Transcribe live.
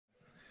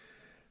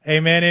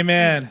Amen,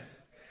 amen.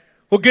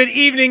 Well, good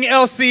evening,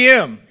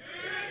 LCM.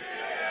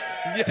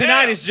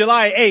 Tonight is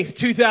July 8th,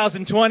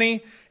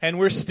 2020, and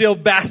we're still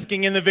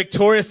basking in the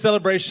victorious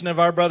celebration of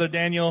our brother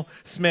Daniel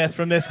Smith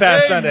from this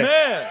past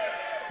Sunday.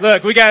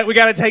 Look, we got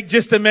to take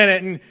just a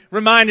minute and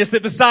remind us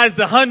that besides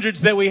the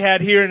hundreds that we had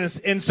here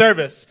in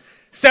service,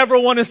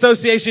 several One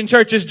Association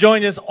churches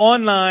joined us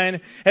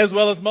online, as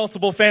well as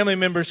multiple family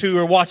members who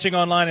are watching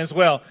online as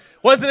well.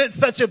 Wasn't it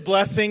such a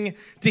blessing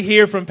to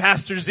hear from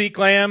Pastor Zeke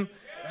Lamb?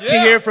 Yeah. To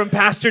hear from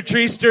Pastor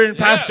Treaster and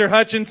Pastor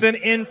Hutchinson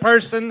in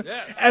person,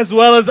 as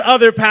well as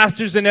other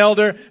pastors and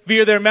elder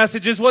via their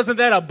messages. Wasn't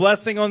that a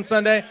blessing on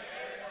Sunday?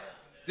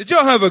 Did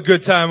y'all have a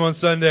good time on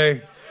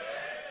Sunday?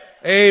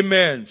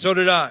 Amen. So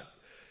did I.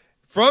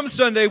 From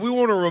Sunday, we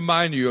want to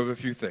remind you of a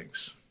few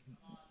things.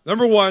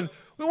 Number one,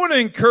 we want to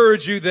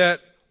encourage you that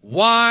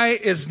why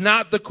is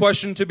not the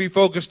question to be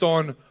focused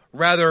on,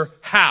 rather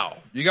how.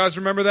 You guys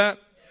remember that?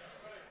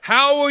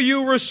 How will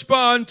you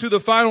respond to the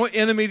final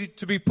enemy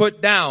to be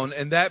put down,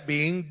 and that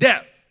being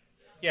death?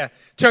 Yeah.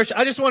 Church,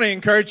 I just want to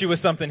encourage you with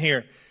something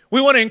here. We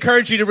want to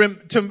encourage you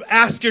to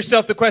ask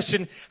yourself the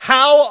question,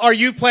 how are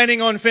you planning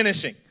on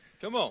finishing?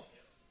 Come on.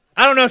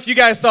 I don't know if you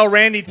guys saw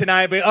Randy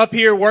tonight, but up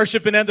here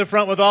worshiping at the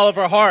front with all of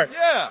her heart.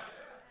 Yeah.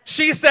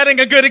 She's setting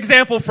a good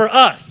example for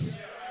us.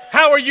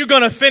 How are you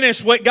going to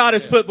finish what God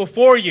has put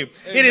before you?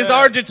 Amen. It is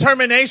our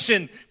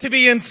determination to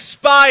be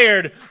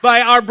inspired by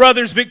our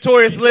brother's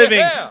victorious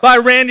living, by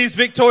Randy's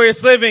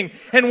victorious living,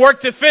 and work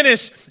to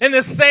finish in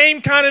the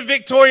same kind of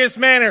victorious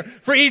manner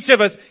for each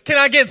of us. Can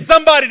I get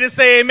somebody to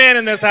say amen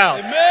in this house?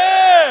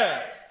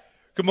 Amen.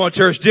 Come on,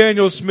 church.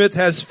 Daniel Smith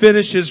has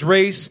finished his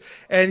race,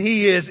 and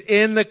he is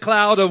in the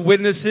cloud of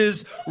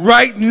witnesses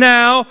right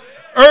now,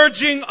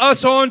 urging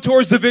us on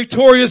towards the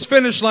victorious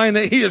finish line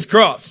that he has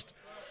crossed.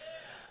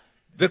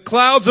 The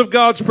clouds of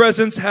God's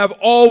presence have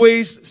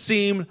always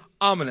seemed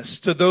ominous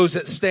to those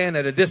that stand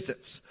at a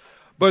distance.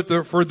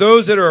 But for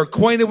those that are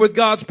acquainted with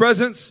God's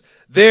presence,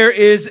 there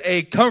is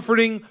a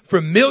comforting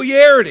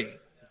familiarity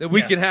that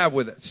we can have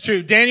with it. It's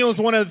true. Daniel is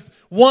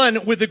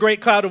one with the great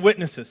cloud of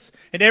witnesses.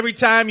 And every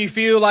time you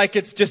feel like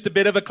it's just a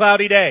bit of a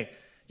cloudy day,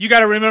 you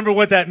got to remember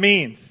what that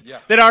means. Yeah.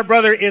 That our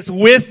brother is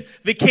with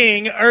the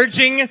King,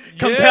 urging,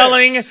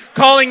 compelling,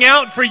 calling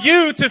out for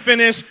you to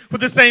finish with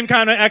the same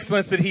kind of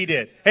excellence that he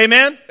did.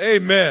 Amen?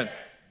 Amen.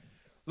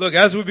 Look,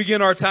 as we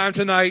begin our time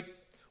tonight,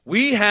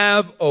 we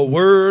have a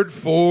word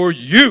for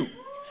you.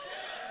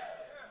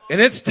 And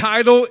its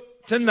title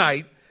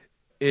tonight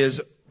is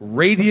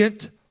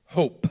Radiant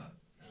Hope.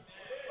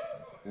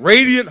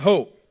 Radiant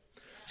Hope.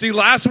 See,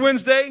 last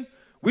Wednesday,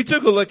 we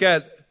took a look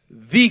at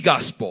the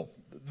gospel.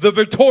 The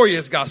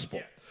victorious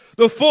gospel.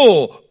 The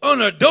full,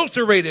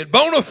 unadulterated,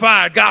 bona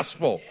fide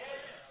gospel.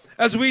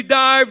 As we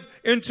dive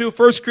into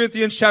 1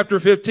 Corinthians chapter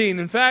 15.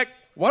 In fact,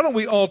 why don't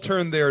we all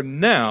turn there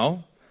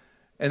now?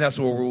 And that's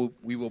where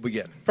we will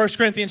begin. 1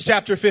 Corinthians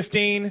chapter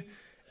 15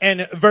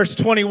 and verse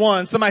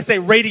 21. Somebody say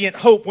radiant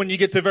hope when you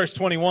get to verse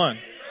 21.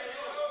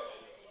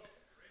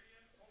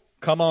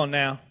 Come on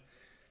now.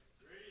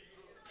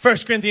 1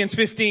 Corinthians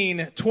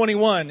 15,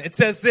 21. It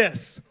says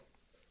this.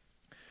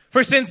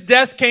 For since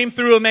death came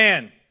through a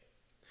man,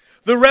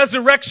 the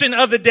resurrection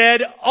of the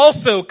dead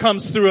also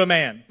comes through a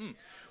man.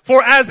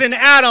 For as in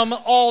Adam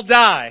all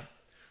die,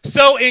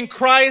 so in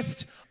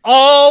Christ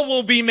all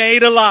will be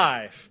made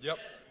alive. Yep.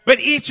 But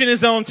each in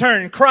his own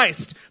turn.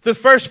 Christ, the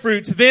first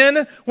fruits.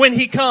 Then, when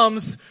he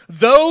comes,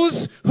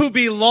 those who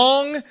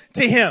belong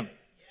to him.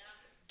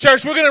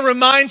 Church, we're going to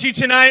remind you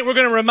tonight. We're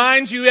going to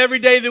remind you every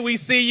day that we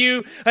see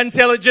you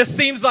until it just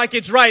seems like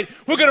it's right.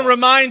 We're going to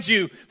remind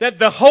you that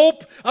the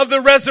hope of the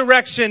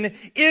resurrection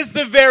is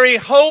the very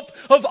hope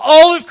of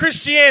all of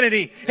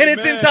Christianity in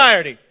its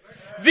entirety.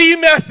 The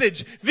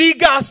message, the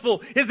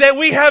gospel is that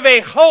we have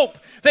a hope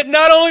that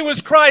not only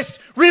was Christ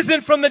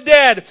risen from the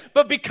dead,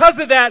 but because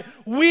of that,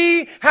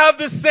 we have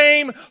the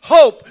same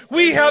hope.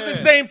 We have the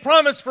same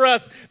promise for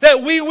us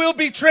that we will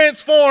be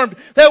transformed,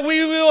 that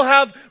we will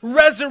have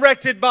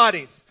resurrected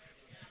bodies.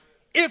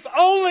 If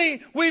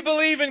only we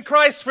believe in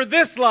Christ for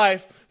this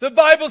life, the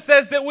Bible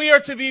says that we are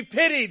to be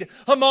pitied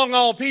among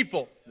all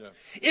people. Yeah.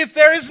 If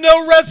there is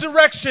no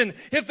resurrection,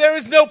 if there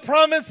is no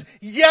promise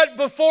yet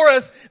before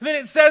us, then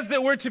it says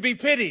that we're to be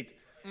pitied.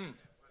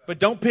 But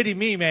don't pity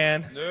me,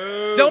 man.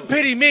 No. Don't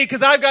pity me,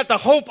 because I've got the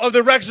hope of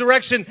the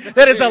resurrection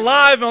that is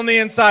alive on the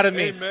inside of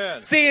me.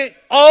 Amen. See,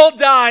 all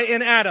die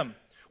in Adam.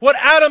 What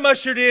Adam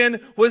ushered in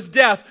was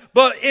death.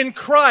 But in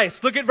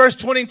Christ, look at verse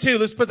 22.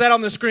 Let's put that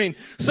on the screen.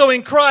 So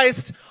in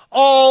Christ,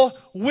 all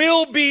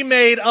will be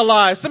made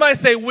alive. Somebody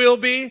say will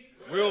be.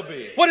 Will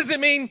be. What does it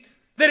mean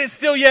that it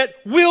still yet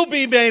will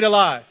be made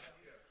alive?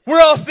 We're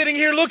all sitting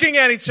here looking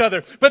at each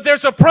other, but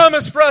there's a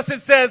promise for us.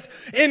 It says,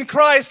 in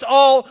Christ,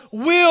 all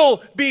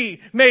will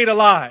be made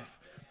alive.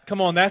 Come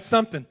on, that's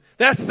something.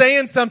 That's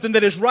saying something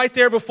that is right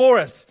there before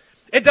us.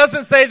 It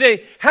doesn't say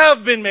they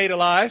have been made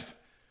alive.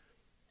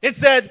 It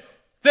said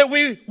that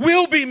we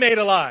will be made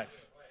alive.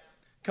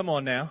 Come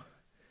on now.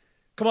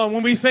 Come on,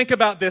 when we think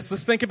about this,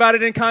 let's think about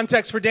it in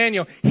context for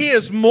Daniel. He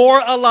is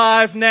more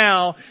alive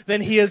now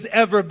than he has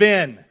ever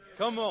been.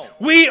 Come on.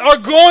 We are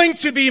going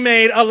to be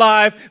made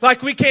alive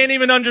like we can't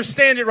even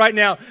understand it right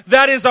now.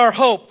 That is our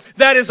hope.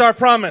 That is our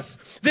promise.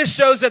 This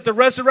shows that the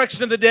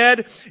resurrection of the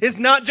dead is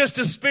not just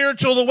a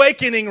spiritual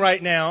awakening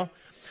right now,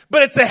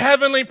 but it's a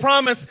heavenly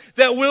promise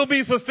that will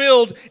be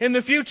fulfilled in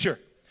the future.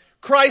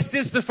 Christ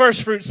is the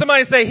first fruit.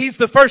 Somebody say He's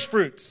the first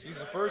fruits. He's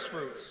the first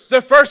fruits.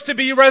 The first to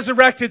be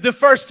resurrected, the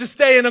first to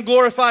stay in a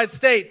glorified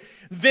state.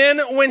 Then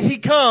when He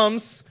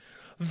comes,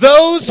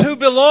 those who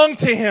belong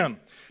to Him.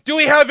 Do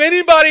we have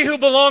anybody who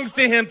belongs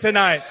to Him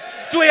tonight?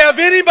 Do we have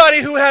anybody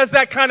who has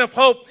that kind of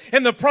hope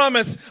in the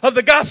promise of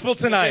the gospel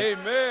tonight?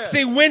 Amen.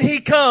 See, when He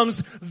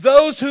comes,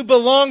 those who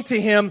belong to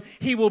Him,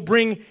 He will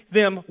bring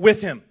them with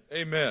Him.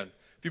 Amen.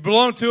 If you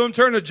belong to Him,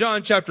 turn to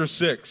John chapter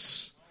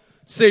 6.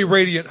 Say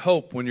radiant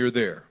hope when you're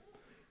there.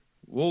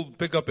 We'll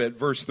pick up at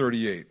verse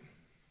 38.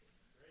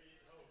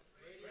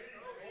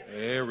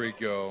 There we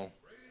go.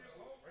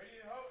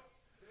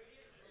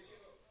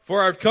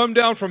 For I've come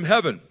down from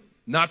heaven,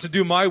 not to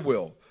do my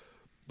will,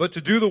 but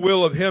to do the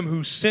will of Him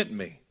who sent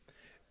me.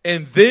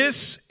 And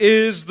this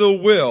is the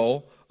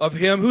will of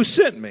Him who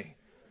sent me,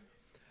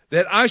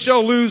 that I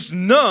shall lose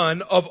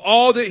none of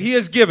all that He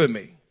has given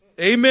me.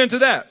 Amen to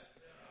that.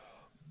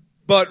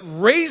 But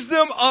raise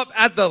them up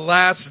at the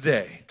last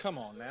day. Come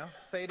on now.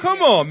 Say it Come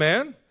again. on,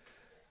 man.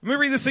 Let me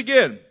read this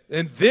again.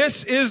 And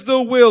this is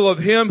the will of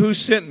Him who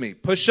sent me.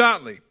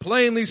 Pashatly,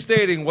 plainly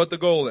stating what the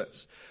goal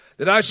is.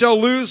 That I shall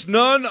lose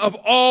none of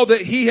all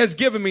that He has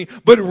given me,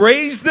 but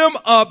raise them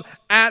up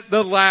at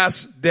the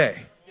last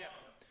day.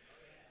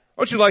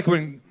 Don't you like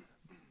when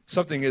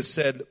something is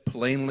said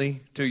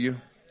plainly to you?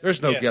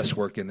 There's no Yes.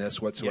 guesswork in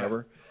this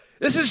whatsoever.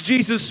 This is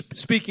Jesus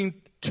speaking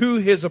to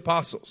His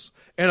apostles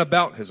and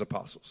about His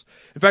apostles.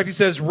 In fact, He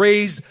says,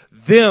 raise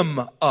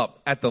them up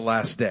at the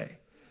last day.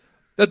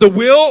 That the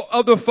will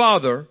of the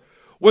Father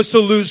was to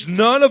lose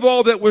none of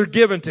all that were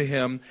given to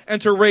Him and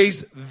to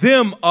raise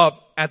them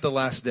up at the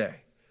last day.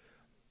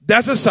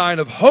 That's a sign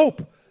of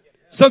hope.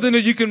 Something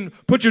that you can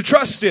put your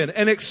trust in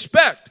and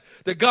expect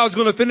that God's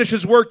going to finish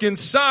His work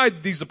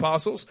inside these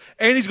apostles,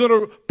 and He's going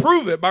to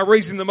prove it by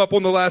raising them up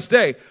on the last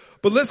day.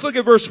 But let's look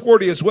at verse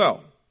 40 as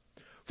well.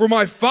 For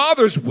my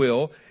Father's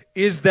will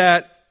is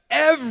that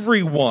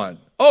everyone,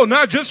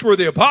 not just for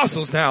the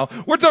apostles now,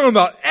 we're talking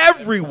about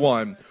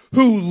everyone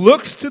who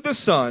looks to the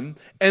Son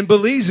and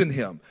believes in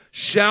Him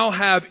shall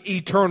have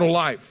eternal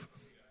life,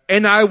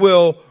 and I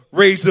will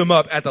raise them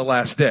up at the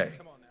last day.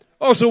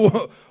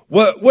 So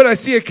what I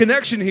see a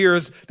connection here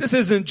is this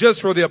isn't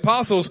just for the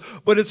apostles,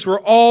 but it's for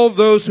all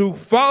those who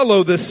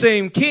follow the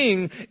same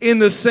King in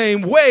the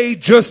same way,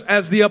 just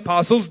as the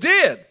apostles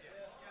did.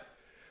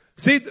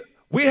 See,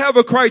 we have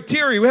a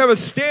criteria, we have a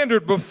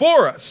standard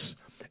before us,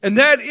 and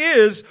that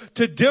is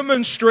to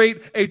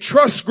demonstrate a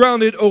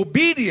trust-grounded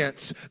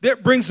obedience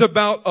that brings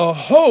about a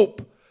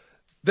hope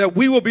that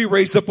we will be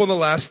raised up on the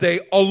last day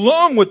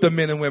along with the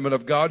men and women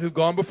of God who've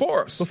gone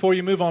before us. Before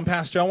you move on,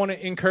 Pastor, I want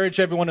to encourage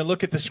everyone to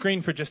look at the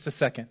screen for just a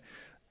second.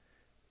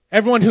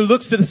 Everyone who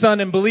looks to the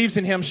Son and believes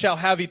in Him shall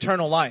have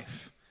eternal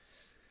life.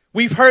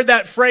 We've heard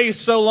that phrase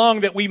so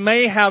long that we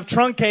may have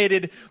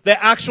truncated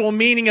the actual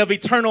meaning of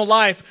eternal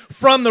life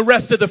from the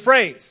rest of the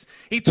phrase.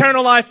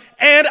 Eternal life,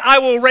 and I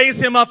will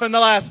raise Him up in the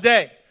last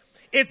day.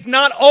 It's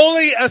not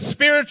only a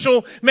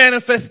spiritual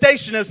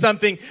manifestation of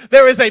something.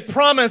 There is a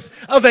promise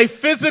of a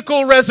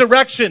physical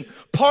resurrection.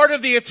 Part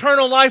of the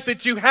eternal life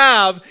that you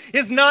have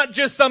is not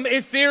just some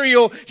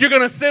ethereal, you're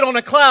going to sit on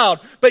a cloud,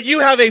 but you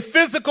have a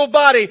physical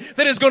body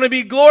that is going to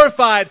be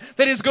glorified,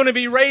 that is going to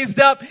be raised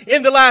up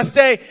in the last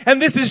day.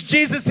 And this is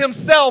Jesus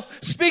Himself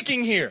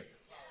speaking here.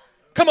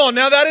 Come on,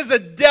 now that is a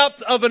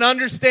depth of an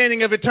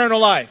understanding of eternal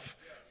life.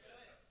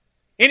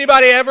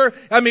 Anybody ever?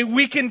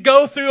 We can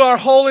go through our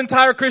whole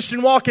entire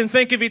Christian walk and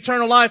think of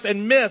eternal life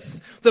and miss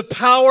the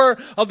power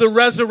of the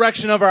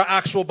resurrection of our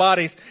actual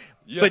bodies.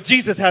 Yep. But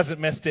Jesus hasn't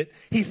missed it.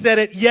 He said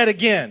it yet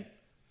again.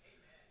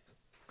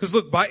 Because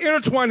look, by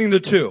intertwining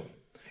the two,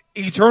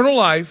 eternal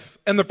life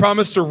and the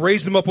promise to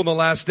raise them up on the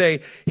last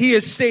day, He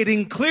is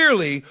stating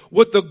clearly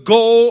what the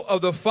goal of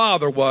the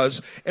Father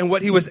was and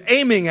what He was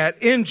aiming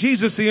at in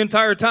Jesus the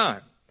entire time.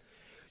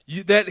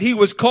 That He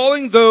was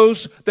calling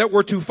those that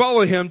were to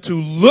follow Him to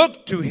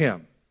look to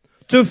Him,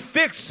 to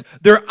fix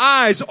their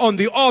eyes on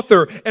the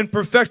author and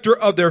perfecter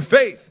of their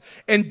faith,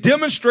 and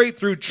demonstrate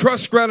through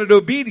trust-grounded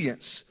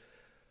obedience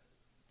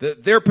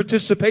that their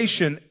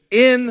participation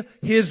in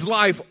His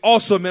life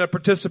also meant a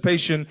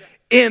participation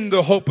in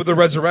the hope of the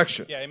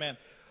resurrection. Yeah, amen.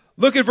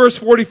 Look at verse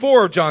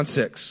 44 of John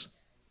 6.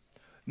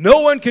 No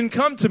one can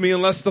come to me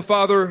unless the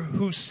Father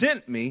who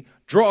sent me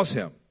draws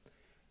him,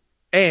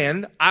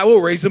 and I will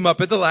raise him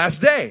up at the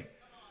last day.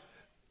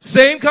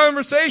 Same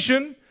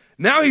conversation.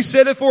 Now He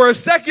said it for a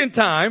second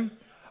time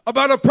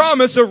about a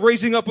promise of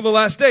raising up on the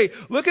last day.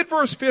 Look at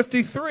verse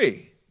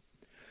 53.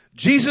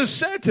 Jesus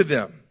said to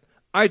them,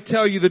 I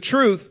tell you the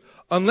truth,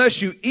 unless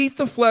you eat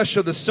the flesh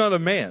of the Son of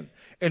Man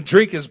and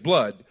drink His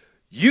blood,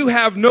 you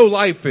have no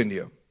life in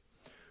you.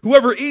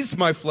 Whoever eats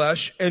my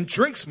flesh and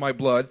drinks my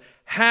blood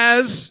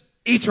has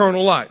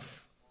eternal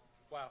life.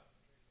 Wow.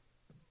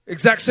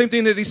 Exact same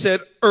thing that he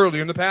said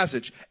earlier in the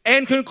passage.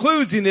 And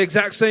concludes in the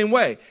exact same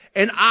way.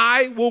 And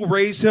I will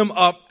raise him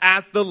up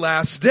at the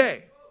last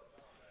day.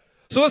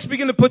 So let's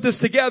begin to put this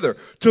together.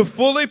 To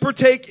fully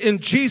partake in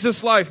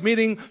Jesus' life,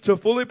 meaning to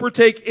fully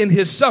partake in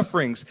his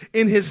sufferings,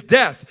 in his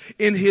death,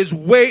 in his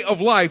way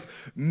of life,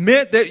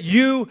 meant that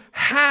you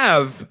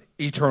have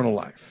eternal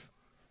life.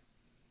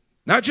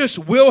 Not just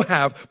will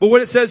have, but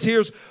what it says here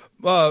is,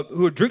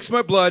 who drinks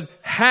my blood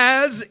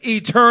has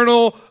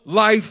eternal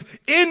life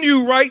in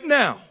you right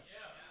now.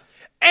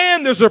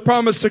 And there's a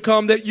promise to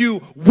come that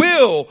you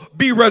will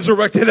be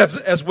resurrected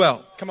as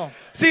well. Come on.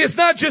 See, it's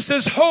not just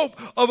this hope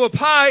of a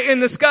pie in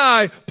the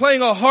sky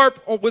playing a harp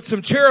with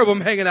some cherubim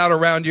hanging out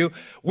around you.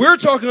 We're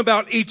talking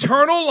about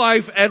eternal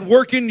life at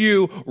work in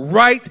you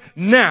right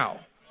now.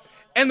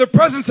 And the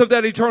presence of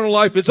that eternal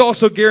life is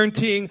also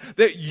guaranteeing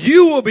that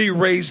you will be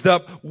raised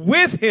up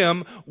with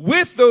him,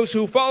 with those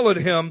who followed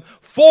him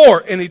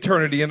for an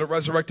eternity in the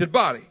resurrected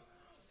body.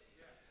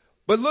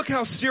 But look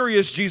how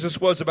serious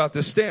Jesus was about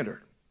this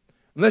standard.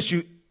 Unless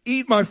you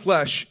eat my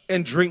flesh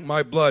and drink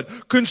my blood,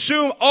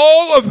 consume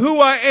all of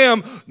who I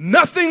am,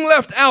 nothing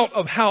left out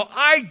of how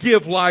I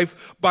give life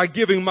by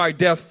giving my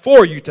death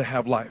for you to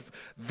have life.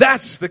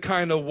 That's the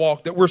kind of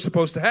walk that we're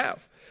supposed to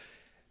have.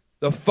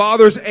 The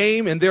Father's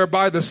aim and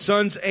thereby the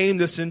Son's aim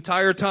this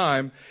entire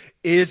time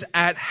is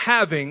at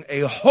having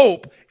a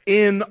hope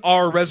in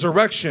our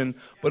resurrection,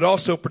 but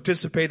also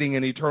participating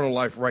in eternal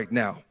life right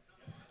now.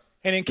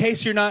 And in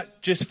case you're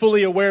not just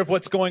fully aware of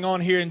what's going on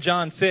here in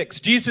John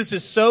 6, Jesus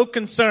is so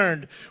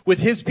concerned with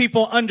his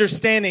people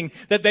understanding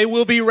that they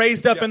will be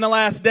raised up in the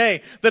last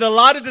day, that a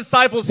lot of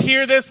disciples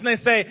hear this and they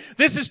say,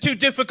 this is too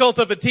difficult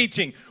of a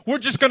teaching. We're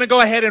just going to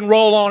go ahead and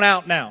roll on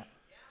out now.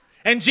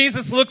 And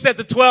Jesus looks at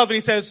the 12 and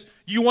he says,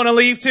 you want to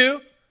leave too?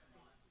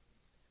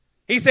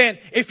 He's saying,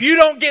 if you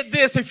don't get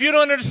this, if you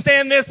don't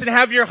understand this and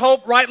have your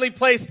hope rightly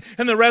placed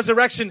in the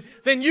resurrection,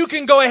 then you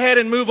can go ahead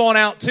and move on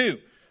out too.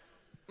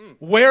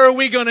 Where are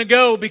we going to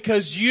go?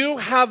 Because you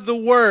have the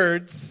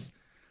words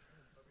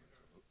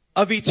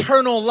of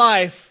eternal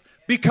life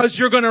because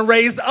you're going to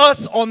raise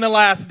us on the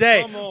last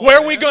day. Where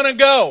are we going to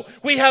go?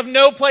 We have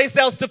no place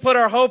else to put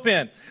our hope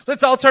in.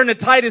 Let's all turn to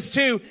Titus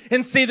 2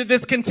 and see that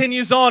this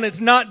continues on. It's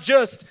not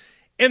just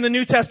in the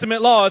New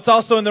Testament law. It's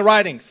also in the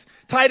writings.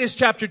 Titus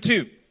chapter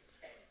 2.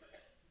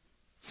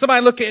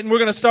 Somebody look at it and we're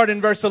going to start in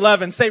verse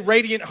 11. Say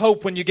radiant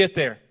hope when you get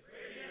there.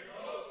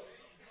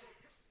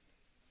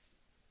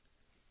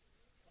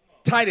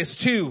 Titus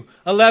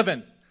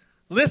 2:11.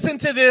 Listen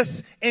to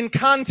this in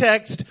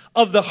context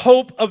of the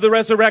hope of the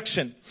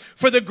resurrection.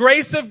 For the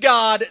grace of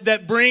God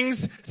that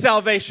brings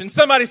salvation.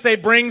 Somebody say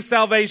brings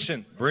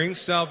salvation.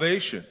 Brings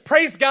salvation.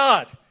 Praise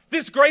God.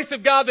 This grace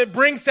of God that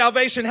brings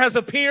salvation has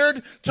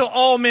appeared to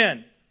all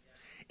men.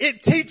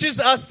 It teaches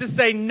us to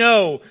say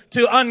no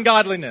to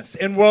ungodliness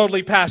and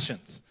worldly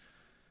passions.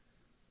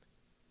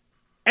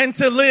 And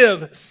to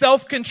live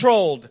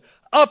self-controlled,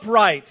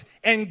 upright,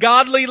 and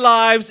godly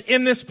lives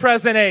in this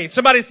present age.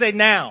 Somebody say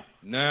now.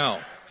 Now.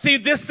 See,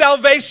 this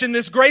salvation,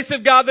 this grace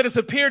of God that has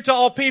appeared to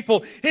all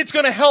people, it's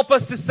going to help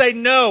us to say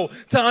no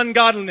to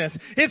ungodliness.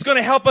 It's going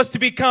to help us to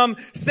become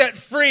set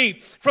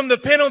free from the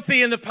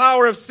penalty and the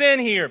power of sin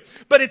here.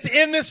 But it's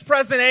in this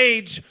present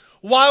age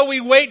while we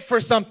wait for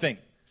something.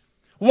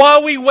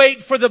 While we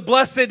wait for the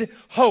blessed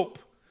hope.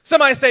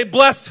 Somebody say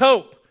blessed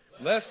hope.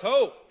 Blessed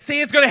hope. See,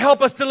 it's going to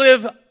help us to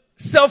live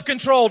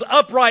self-controlled,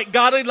 upright,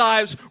 godly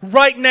lives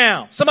right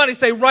now. Somebody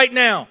say right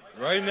now.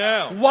 Right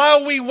now.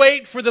 While we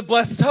wait for the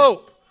blessed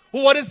hope.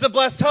 Well, what is the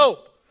blessed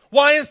hope?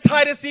 Why is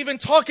Titus even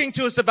talking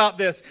to us about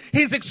this?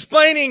 He's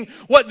explaining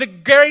what the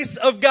grace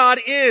of God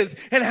is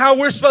and how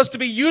we're supposed to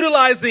be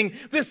utilizing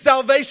this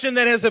salvation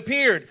that has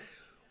appeared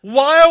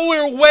while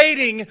we're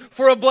waiting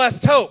for a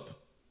blessed hope.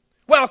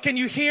 Well, can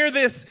you hear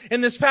this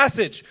in this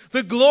passage?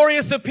 The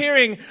glorious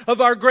appearing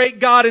of our great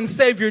God and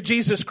Savior,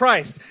 Jesus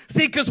Christ.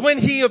 See, because when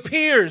He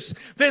appears,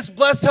 this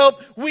blessed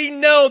hope, we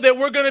know that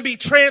we're going to be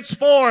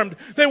transformed,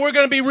 that we're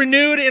going to be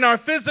renewed in our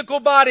physical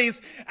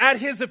bodies at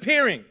His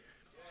appearing.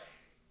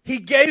 He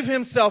gave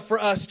Himself for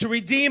us to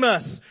redeem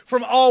us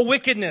from all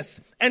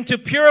wickedness and to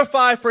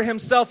purify for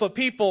Himself a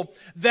people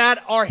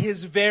that are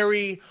His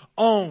very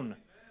own.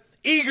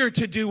 Eager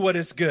to do what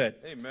is good.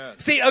 Amen.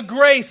 See, a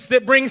grace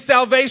that brings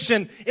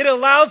salvation, it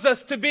allows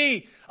us to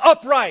be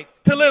upright,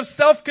 to live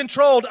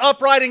self-controlled,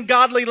 upright and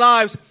godly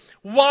lives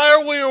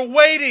while we're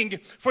waiting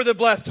for the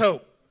blessed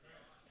hope.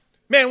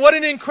 Man, what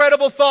an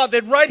incredible thought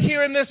that right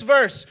here in this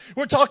verse,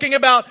 we're talking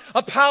about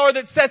a power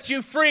that sets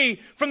you free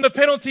from the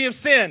penalty of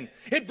sin.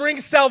 It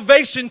brings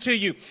salvation to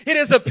you. It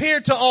has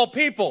appeared to all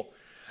people.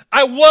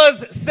 I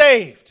was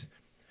saved.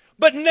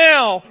 But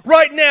now,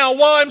 right now,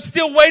 while I'm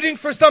still waiting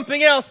for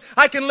something else,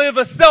 I can live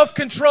a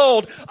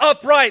self-controlled,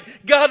 upright,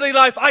 godly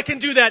life. I can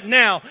do that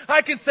now.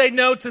 I can say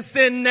no to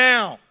sin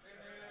now.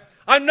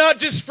 I'm not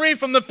just free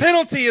from the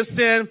penalty of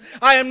sin.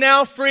 I am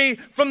now free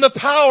from the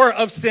power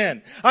of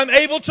sin. I'm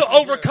able to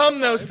overcome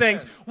those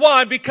things.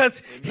 Why?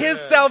 Because His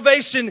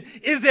salvation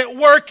is at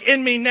work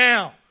in me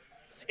now.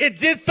 It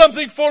did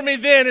something for me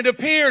then. It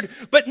appeared,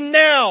 but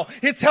now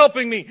it's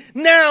helping me.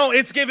 Now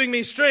it's giving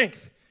me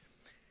strength.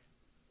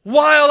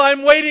 While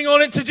I'm waiting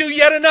on it to do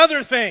yet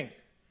another thing.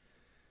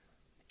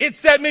 It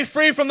set me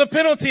free from the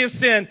penalty of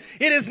sin.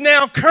 It is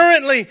now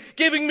currently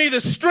giving me the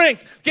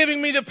strength,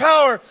 giving me the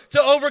power to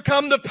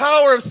overcome the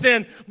power of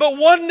sin. But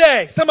one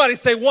day, somebody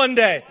say one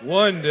day.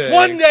 One day.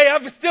 One day,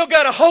 I've still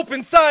got a hope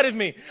inside of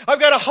me. I've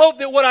got a hope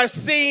that what I've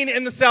seen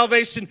in the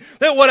salvation,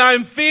 that what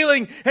I'm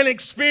feeling and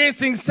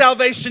experiencing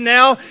salvation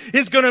now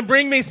is going to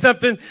bring me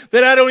something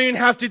that I don't even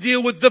have to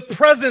deal with the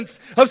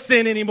presence of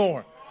sin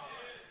anymore.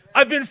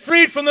 I've been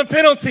freed from the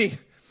penalty.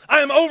 I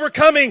am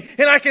overcoming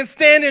and I can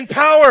stand in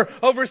power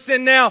over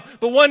sin now.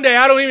 But one day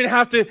I don't even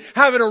have to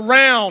have it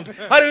around.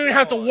 I don't even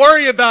have to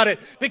worry about it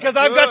because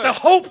I've got the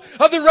hope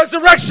of the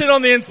resurrection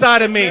on the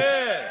inside of me.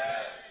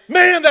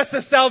 Man, that's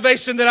a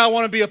salvation that I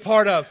want to be a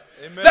part of.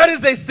 Amen. That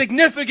is a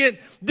significant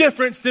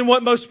difference than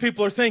what most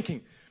people are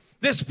thinking.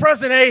 This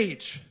present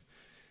age.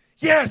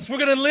 Yes, we're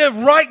going to live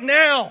right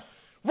now,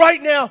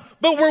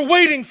 but we're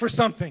waiting for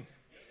something.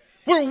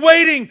 We're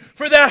waiting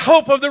for that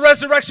hope of the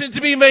resurrection to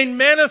be made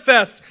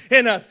manifest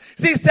in us.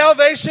 See,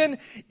 salvation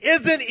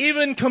isn't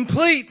even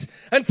complete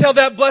until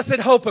that blessed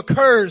hope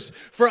occurs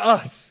for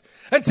us.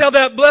 Until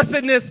that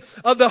blessedness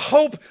of the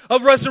hope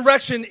of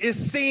resurrection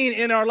is seen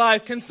in our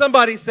life. Can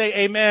somebody say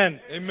amen?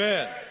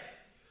 Amen.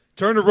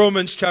 Turn to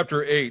Romans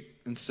chapter 8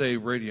 and say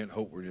radiant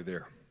hope when you're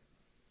there.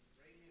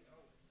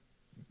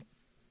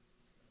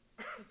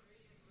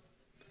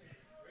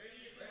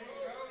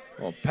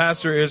 Well,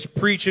 pastor is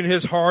preaching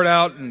his heart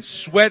out and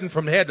sweating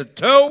from head to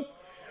toe.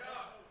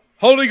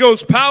 Holy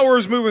Ghost power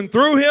is moving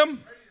through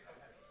him.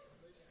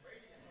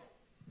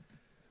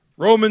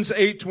 Romans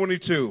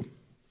 8:22.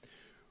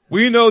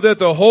 We know that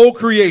the whole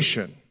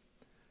creation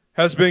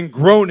has been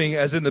groaning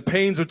as in the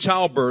pains of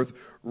childbirth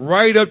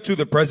right up to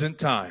the present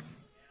time.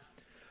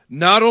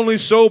 Not only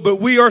so, but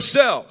we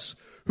ourselves,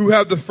 who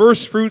have the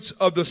first fruits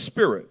of the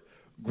Spirit,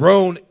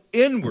 groan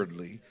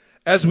inwardly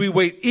as we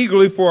wait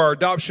eagerly for our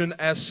adoption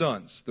as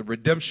sons, the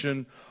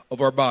redemption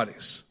of our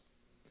bodies.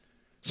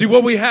 See,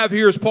 what we have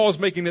here is Paul's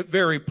making it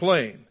very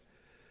plain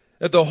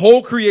that the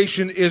whole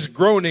creation is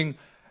groaning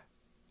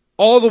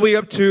all the way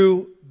up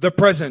to the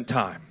present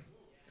time.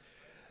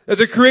 That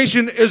the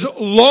creation is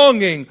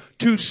longing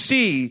to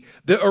see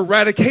the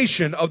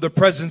eradication of the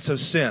presence of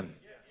sin.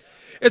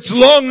 It's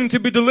longing to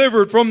be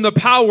delivered from the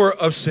power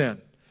of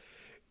sin.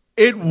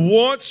 It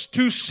wants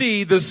to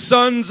see the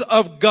sons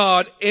of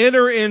God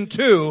enter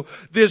into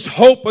this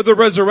hope of the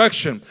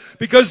resurrection.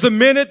 Because the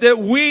minute that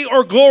we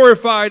are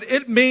glorified,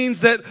 it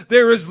means that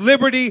there is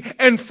liberty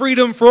and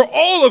freedom for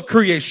all of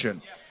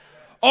creation.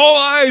 All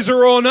eyes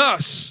are on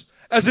us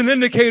as an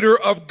indicator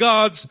of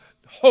God's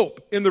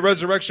hope in the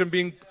resurrection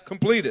being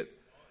completed.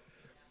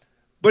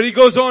 But he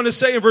goes on to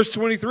say in verse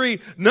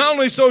 23, not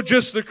only so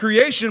just the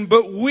creation,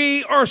 but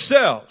we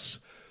ourselves,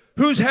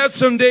 who's had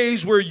some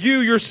days where you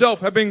yourself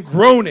have been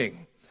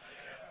groaning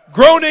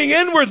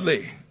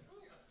inwardly,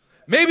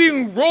 maybe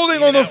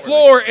rolling on the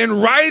floor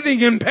and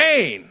writhing in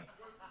pain,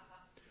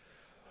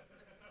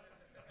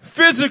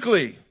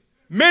 physically,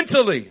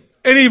 mentally,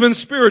 and even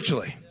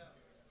spiritually,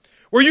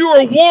 where you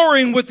are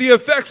warring with the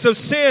effects of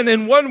sin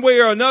in one way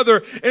or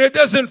another, and it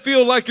doesn't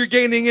feel like you're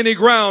gaining any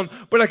ground,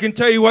 but I can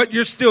tell you what,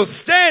 you're still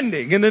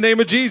standing in the name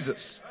of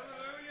Jesus.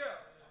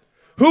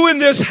 Who in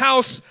this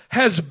house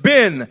has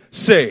been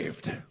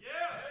saved?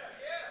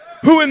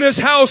 Who in this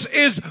house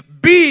is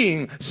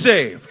being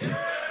saved?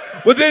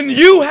 Well, then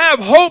you have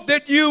hope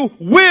that you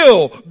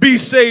will be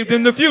saved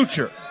in the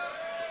future.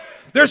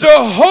 There's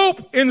a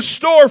hope in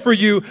store for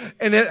you,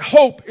 and that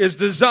hope is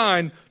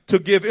designed to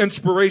give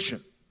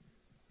inspiration.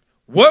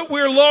 What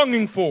we're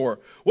longing for,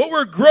 what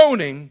we're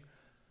groaning,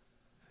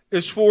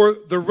 is for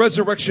the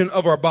resurrection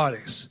of our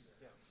bodies.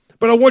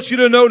 But I want you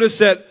to notice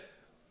that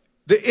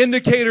the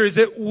indicator is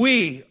that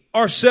we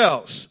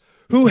ourselves,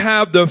 who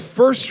have the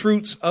first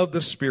fruits of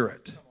the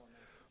Spirit.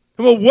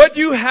 Well, what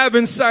you have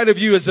inside of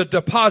you is a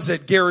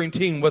deposit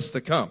guaranteeing what's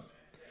to come.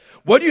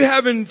 What you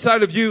have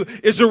inside of you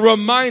is a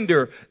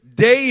reminder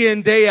day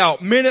in, day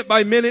out, minute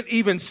by minute,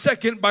 even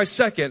second by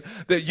second,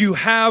 that you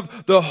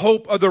have the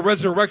hope of the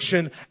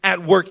resurrection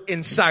at work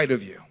inside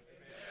of you.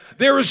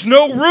 There is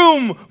no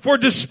room for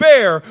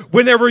despair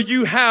whenever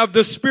you have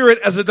the Spirit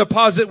as a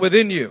deposit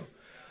within you.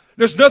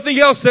 There's nothing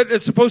else that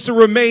is supposed to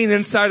remain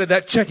inside of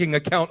that checking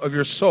account of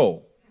your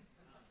soul.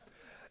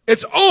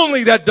 It's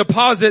only that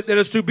deposit that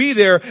is to be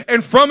there,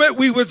 and from it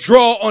we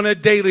withdraw on a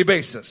daily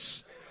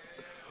basis.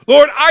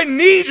 Lord, I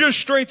need your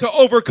strength to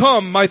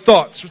overcome my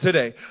thoughts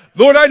today.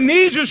 Lord, I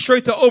need your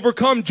strength to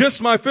overcome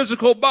just my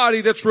physical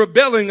body that's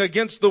rebelling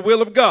against the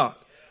will of God.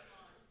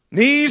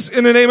 Knees,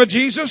 in the name of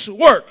Jesus,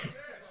 work.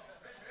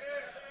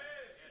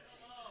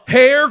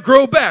 Hair,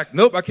 grow back.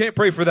 Nope, I can't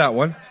pray for that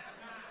one.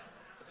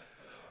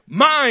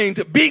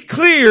 Mind, be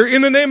clear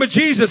in the name of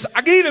Jesus.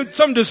 I need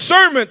some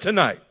discernment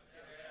tonight.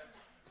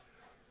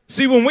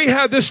 See, when we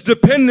have this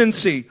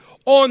dependency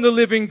on the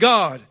living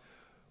God,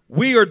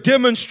 we are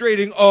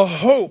demonstrating a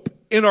hope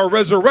in our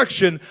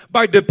resurrection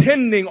by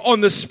depending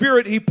on the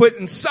Spirit He put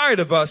inside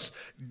of us,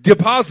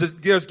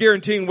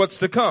 guaranteeing what's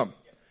to come.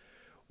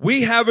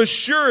 We have a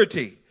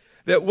surety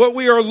that what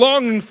we are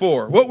longing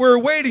for, what we're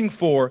waiting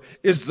for,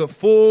 is the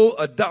full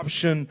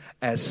adoption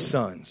as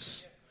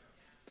sons.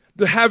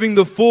 Having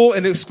the full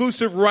and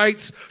exclusive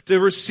rights to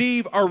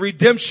receive our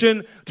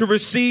redemption, to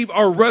receive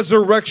our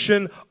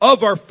resurrection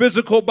of our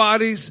physical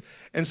bodies,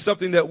 and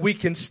something that we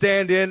can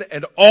stand in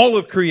and all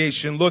of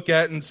creation look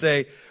at and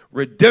say,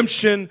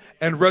 redemption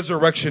and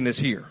resurrection is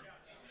here.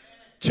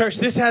 Church,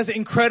 this has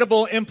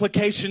incredible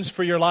implications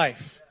for your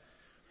life.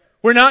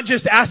 We're not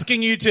just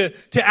asking you to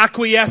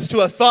acquiesce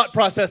to a thought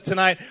process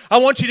tonight. I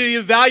want you to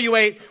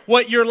evaluate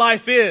what your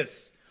life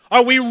is.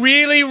 Are we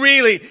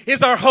really,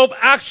 is our hope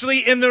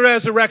actually in the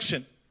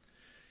resurrection?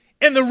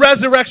 In the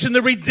resurrection,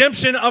 the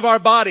redemption of our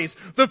bodies,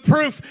 the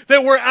proof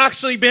that we're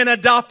actually been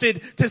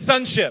adopted to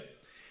sonship.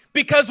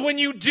 Because when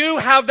you do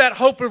have that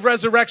hope of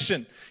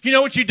resurrection, you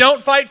know what you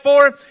don't fight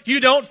for? You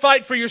don't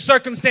fight for your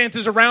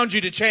circumstances around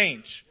you to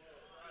change.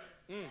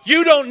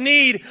 You don't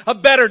need a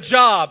better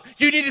job.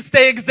 You need to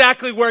stay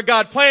exactly where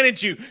God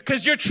planted you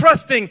because you're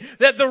trusting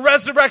that the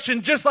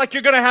resurrection, just like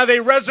you're going to have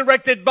a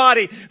resurrected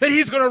body, that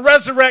He's going to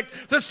resurrect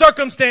the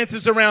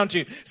circumstances around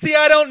you. See,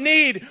 I don't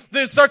need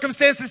the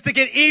circumstances to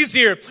get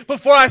easier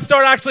before I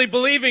start actually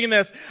believing in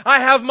this. I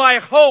have my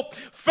hope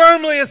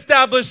firmly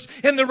established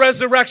in the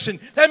resurrection.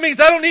 That means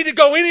I don't need to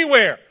go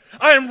anywhere.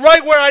 I am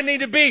right where I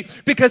need to be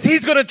because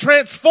He's going to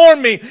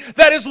transform me.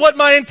 That is what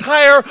my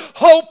entire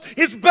hope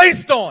is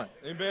based on.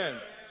 Amen.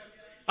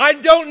 I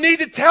don't need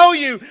to tell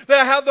you that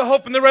I have the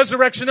hope in the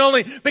resurrection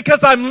only because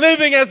I'm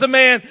living as a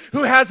man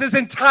who has his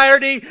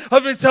entirety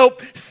of his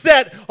hope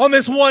set on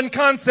this one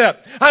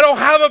concept. I don't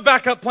have a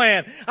backup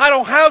plan. I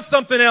don't have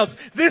something else.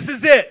 This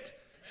is it.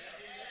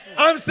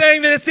 I'm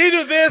saying that it's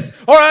either this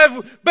or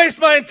I've based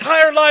my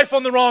entire life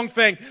on the wrong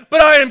thing.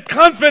 But I am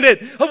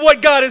confident of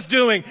what God is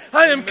doing.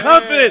 I am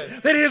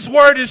confident that His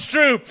word is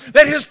true,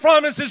 that His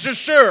promises are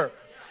sure.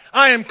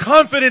 I am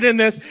confident in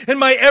this, and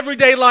my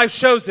everyday life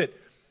shows it.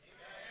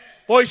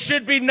 Boy, it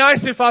should be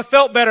nice if I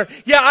felt better.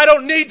 Yeah, I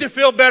don't need to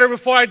feel better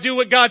before I do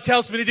what God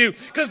tells me to do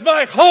because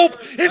my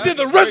hope is in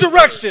the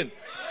resurrection.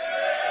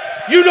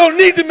 You don't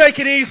need to make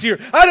it easier.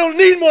 I don't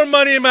need more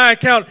money in my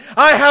account.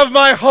 I have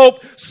my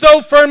hope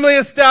so firmly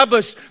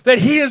established that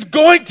He is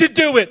going to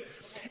do it.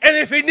 And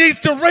if He needs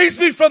to raise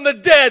me from the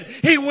dead,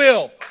 He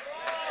will.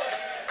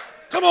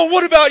 Come on,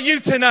 what about you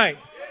tonight?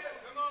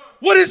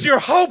 What is your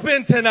hope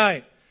in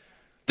tonight?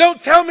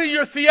 Don't tell me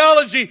your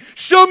theology.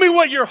 Show me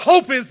what your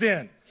hope is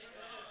in.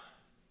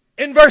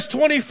 In verse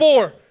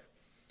 24,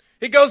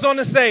 it goes on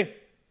to say,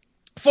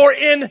 for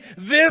in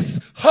this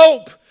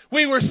hope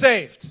we were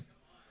saved.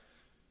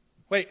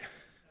 Wait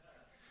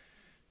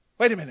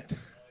a minute.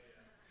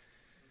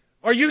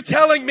 Are you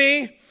telling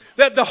me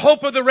that the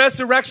hope of the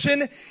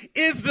resurrection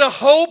is the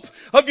hope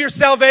of your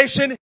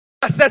salvation?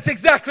 Yes, that's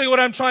exactly what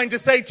I'm trying to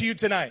say to you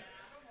tonight.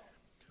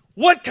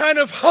 What kind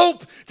of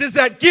hope does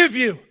that give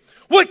you?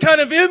 What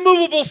kind of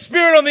immovable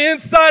spirit on the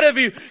inside of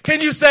you can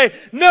you say,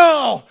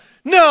 no,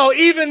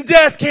 even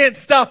death can't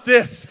stop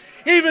this.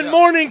 Even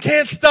mourning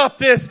can't stop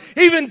this.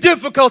 Even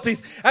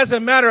difficulties. As a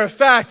matter of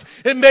fact,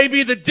 it may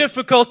be the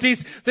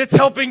difficulties that's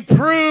helping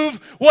prove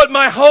what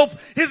my hope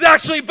is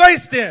actually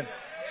based in.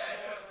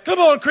 Come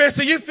on, Chris,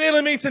 are you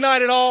feeling me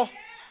tonight at all?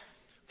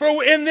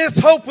 For in this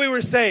hope we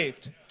were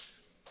saved.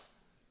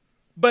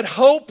 But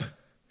hope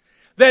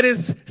that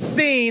is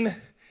seen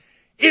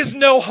is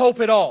no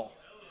hope at all.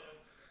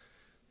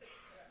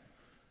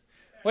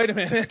 Wait a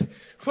minute.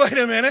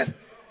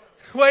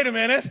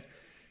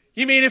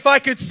 You mean if I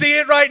could see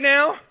it right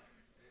now,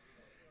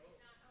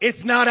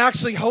 it's not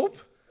actually hope?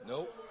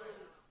 Nope.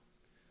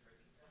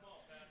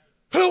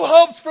 Who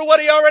hopes for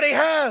what he already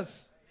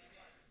has?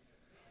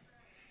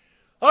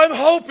 I'm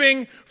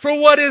hoping for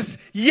what is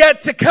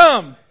yet to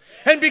come.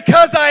 And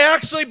because I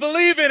actually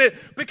believe in it,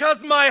 because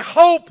my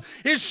hope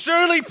is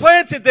surely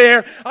planted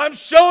there, I'm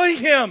showing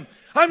him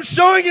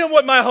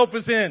what my hope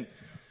is in.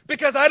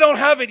 Because I don't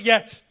have it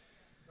yet.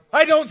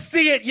 I don't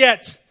see it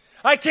yet.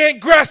 I can't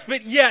grasp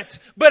it yet,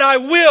 but I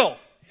will.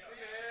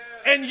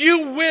 And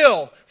you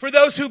will for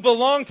those who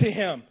belong to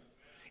Him.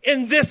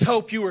 In this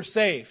hope you were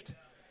saved.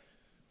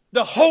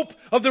 The hope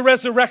of the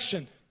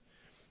resurrection.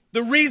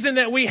 The reason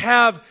that we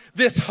have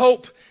this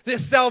hope,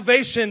 this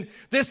salvation,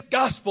 this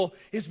gospel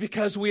is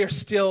because we are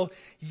still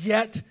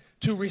yet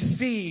to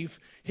receive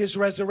His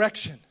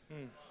resurrection.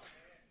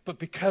 But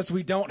because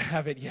we don't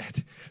have it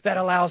yet, that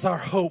allows our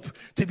hope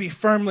to be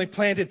firmly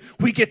planted.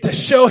 We get to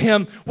show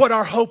Him what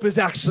our hope is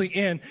actually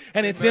in.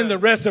 And it's in the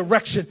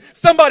resurrection.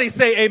 Somebody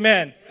say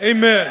amen.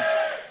 Amen.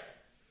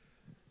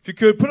 If you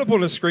could, put up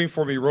on the screen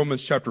for me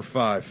Romans chapter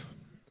 5.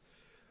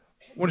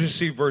 I want you to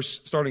see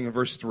starting in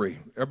verse 3.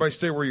 Everybody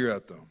stay where you're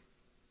at, though.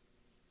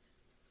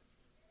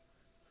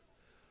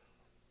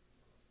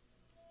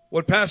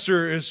 What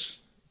Pastor is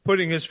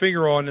putting his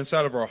finger on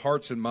inside of our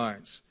hearts and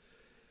minds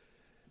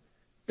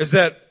is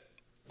that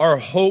our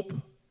hope,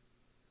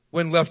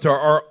 when left to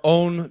our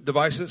own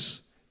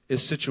devices,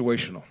 is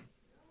situational.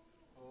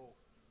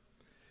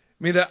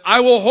 I mean, that I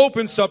will hope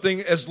in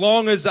something as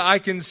long as I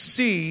can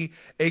see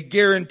a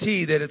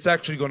guarantee that it's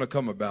actually going to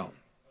come about.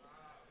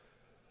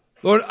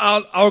 Lord,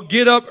 I'll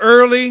get up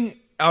early.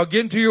 I'll get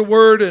into your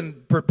word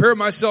and prepare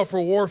myself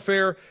for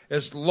warfare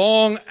as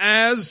long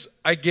as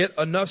I get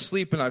enough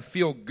sleep and I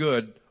feel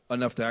good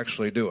enough to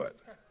actually do it.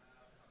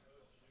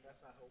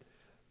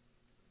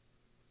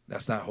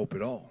 That's not hope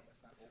at all.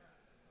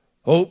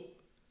 Hope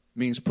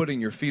means putting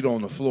your feet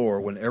on the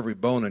floor when every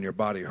bone in your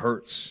body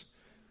hurts.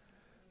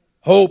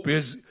 Hope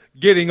is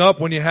getting up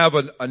when you have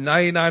a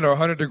 99 or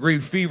 100 degree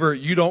fever.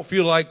 You don't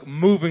feel like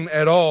moving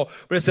at all.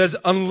 But it says,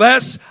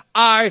 unless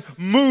I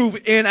move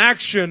in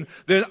action,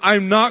 then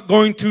I'm not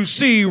going to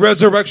see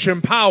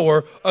resurrection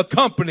power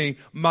accompany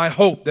my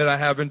hope that I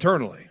have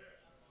internally.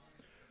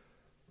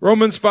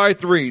 Romans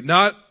 5:3,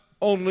 not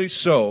only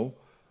so,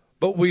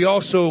 but we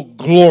also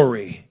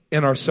glory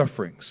in our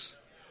sufferings.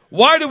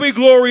 Why do we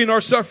glory in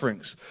our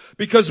sufferings?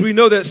 Because we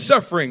know that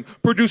suffering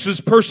produces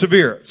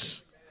perseverance.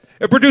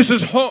 It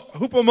produces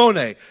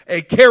hupomone,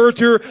 a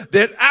character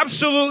that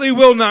absolutely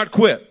will not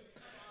quit.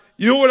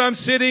 You know what? I'm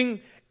sitting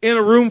in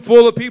a room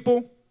full of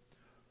people.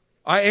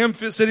 I am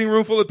sitting in a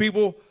room full of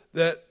people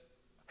that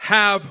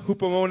have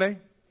hupomone,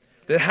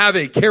 that have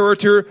a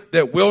character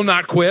that will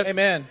not quit.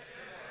 Amen.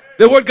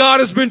 That what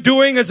God has been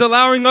doing is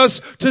allowing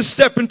us to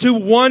step into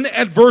one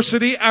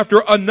adversity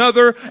after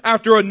another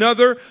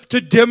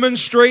to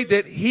demonstrate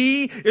that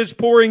He is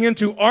pouring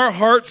into our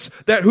hearts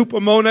that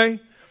hupomone.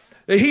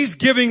 That He's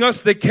giving us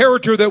the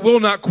character that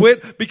will not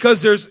quit,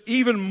 because there's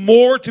even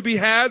more to be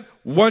had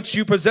once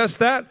you possess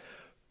that.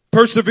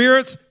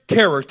 Perseverance,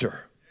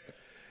 character.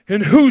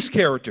 And whose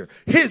character?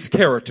 His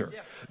character.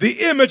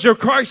 The image of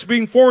Christ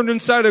being formed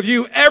inside of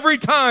you every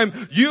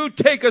time you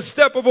take a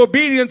step of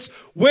obedience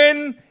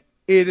when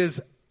it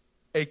is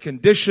a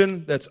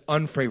condition that's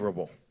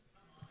unfavorable.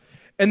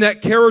 And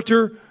that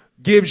character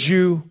gives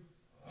you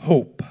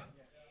hope.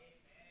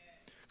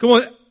 Come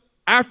on,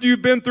 after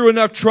you've been through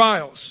enough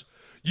trials,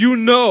 you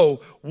know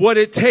what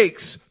it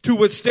takes to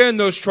withstand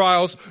those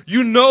trials.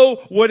 You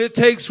know what it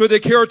takes for the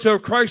character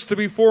of Christ to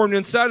be formed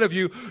inside of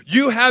you.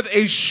 You have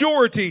a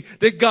surety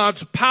that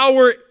God's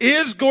power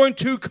is going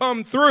to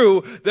come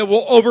through that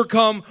will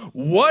overcome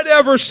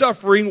whatever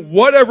suffering,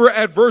 whatever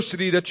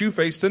adversity that you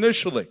faced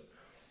initially.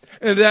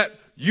 And that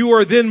you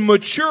are then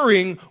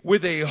maturing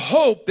with a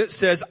hope that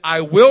says,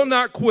 I will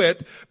not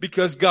quit,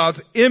 because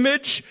God's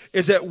image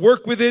is at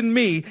work within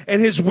me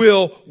and His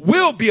will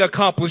be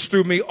accomplished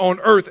through me on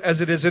earth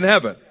as it is in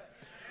heaven.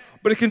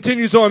 But it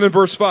continues on in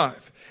verse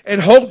 5.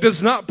 And hope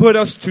does not put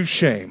us to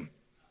shame.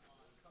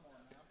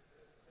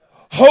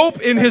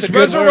 Hope in His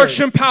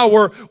resurrection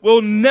power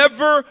will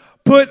never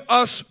put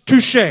us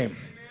to shame.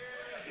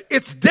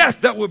 It's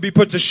death that would be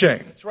put to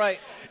shame. That's right.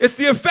 It's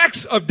the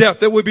effects of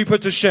death that would be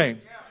put to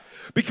shame.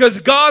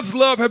 Because God's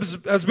love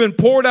has been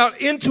poured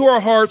out into our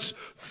hearts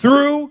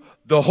through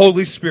the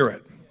Holy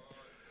Spirit,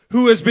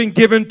 who has been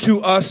given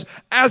to us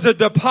as a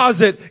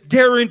deposit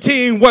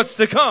guaranteeing what's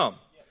to come.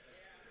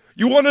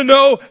 You want to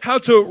know how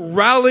to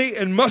rally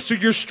and muster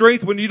your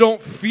strength when you don't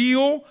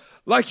feel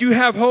like you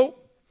have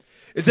hope?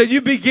 Is that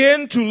you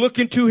begin to look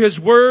into His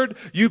Word.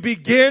 You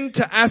begin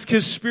to ask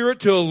His Spirit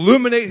to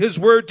illuminate His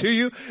Word to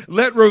you.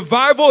 Let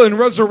revival and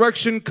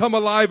resurrection come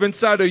alive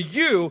inside of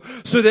you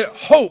so that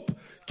hope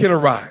can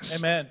arise.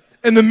 Amen.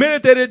 And the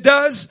minute that it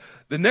does,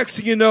 the next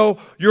thing you know,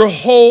 your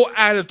whole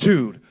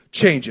attitude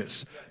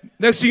changes.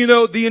 Next thing you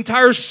know, the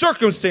entire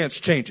circumstance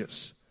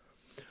changes.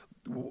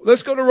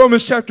 Let's go to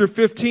Romans chapter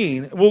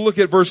 15. We'll look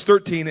at verse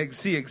 13 and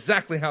see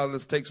exactly how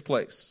this takes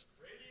place.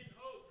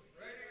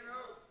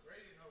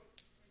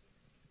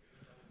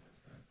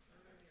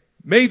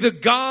 May the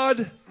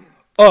God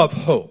of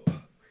hope.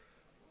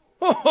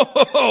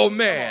 Oh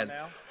man.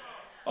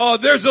 Oh,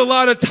 there's a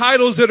lot of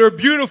titles that are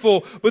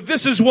beautiful, but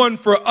this is one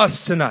for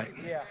us tonight.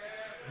 Yeah.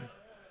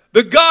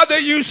 The God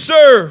that you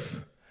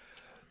serve,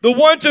 the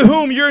one to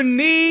whom your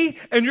knee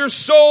and your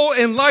soul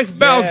and life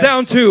bows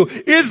down to,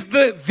 is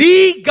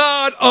the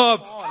God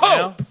of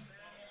hope.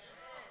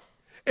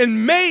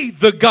 And may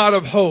the God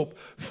of hope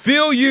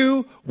fill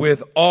you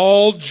with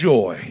all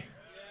joy.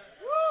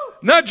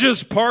 Not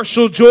just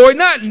partial joy,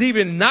 not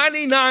even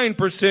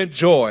 99%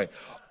 joy,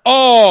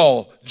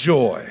 all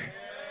joy.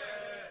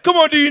 Come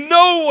on, do you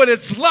know what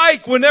it's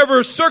like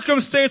whenever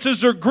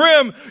circumstances are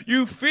grim?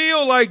 You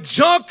feel like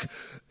junk.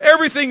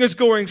 Everything is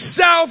going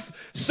south.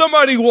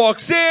 Somebody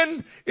walks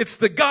in. It's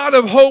the God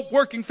of hope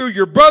working through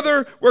your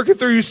brother, working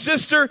through your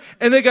sister,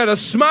 and they got a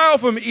smile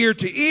from ear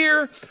to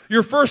ear.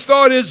 Your first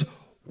thought is,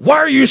 why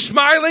are you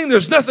smiling?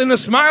 There's nothing to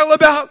smile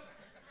about.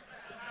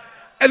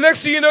 And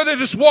next thing you know, they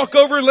just walk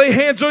over, lay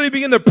hands on you,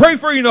 begin to pray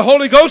for you in the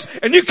Holy Ghost,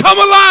 and you come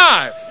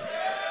alive.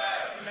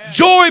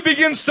 Joy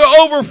begins to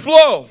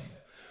overflow.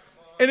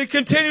 And it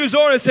continues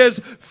on. It says,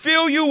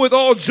 fill you with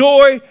all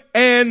joy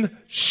and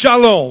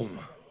shalom.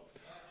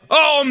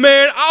 Oh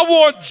man, I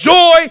want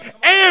joy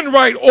and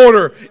right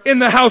order in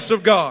the house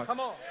of God.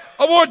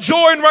 I want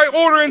joy and right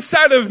order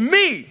inside of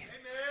me.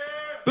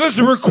 But there's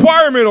a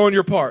requirement on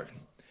your part.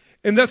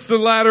 And that's the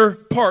latter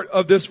part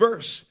of this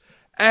verse.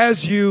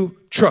 as you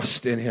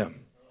trust in him.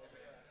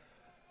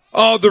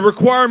 Oh, the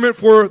requirement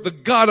for the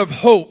God of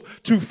hope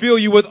to fill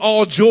you with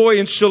all joy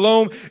and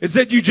shalom is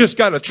that you just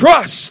gotta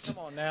trust. Come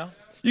on now.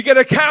 You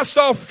gotta cast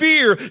off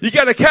fear. You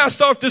gotta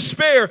cast off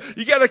despair.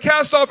 You gotta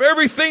cast off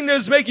everything that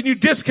is making you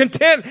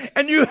discontent,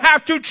 and you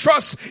have to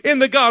trust in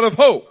the God of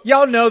hope.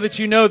 Y'all know that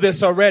you know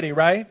this already,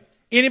 right?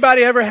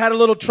 Anybody ever had a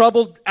little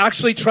trouble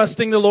actually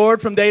trusting the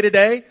Lord from day to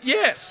day?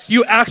 Yes.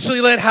 You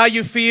actually let how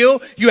you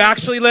feel, you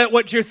actually let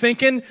what you're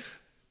thinking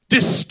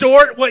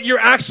distort what you're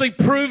actually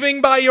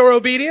proving by your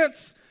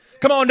obedience?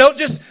 Come on, don't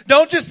just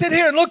sit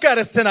here and look at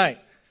us tonight.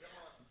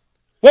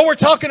 What we're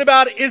talking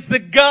about is the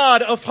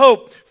God of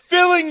hope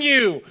filling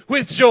you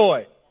with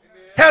joy.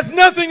 Has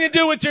nothing to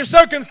do with your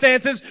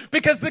circumstances,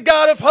 because the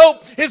God of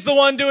hope is the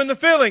one doing the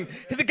filling.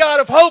 The God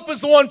of hope is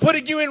the one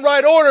putting you in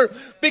right order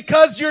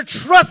because you're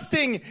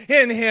trusting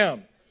in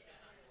him.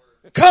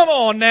 Come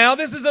on now,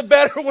 this is a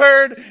better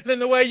word than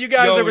the way you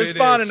guys are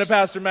responding to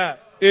Pastor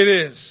Matt. It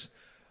is.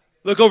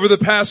 Look, over the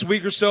past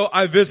week or so,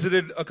 I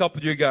visited a couple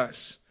of you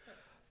guys.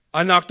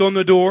 I knocked on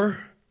the door,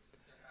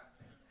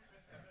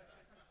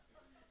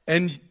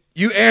 and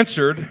you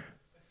answered,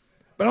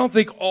 but I don't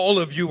think all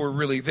of you were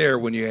really there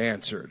when you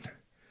answered.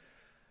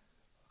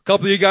 A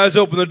couple of you guys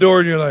opened the door,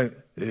 and you're like,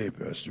 "Hey,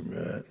 Pastor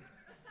Matt."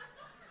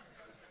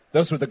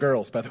 Those were the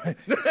girls, by the way.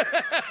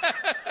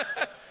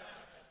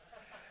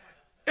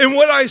 And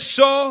what I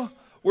saw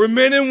were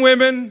men and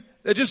women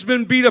that just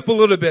been beat up a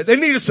little bit. They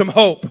needed some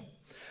hope.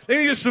 They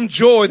needed some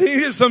joy. They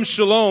needed some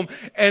shalom.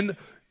 And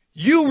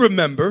you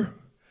remember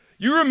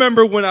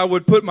when I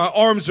would put my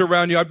arms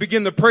around you, I'd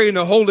begin to pray in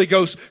the Holy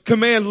Ghost,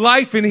 command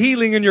life and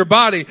healing in your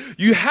body.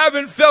 You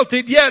haven't felt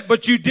it yet,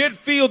 but you did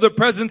feel the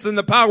presence and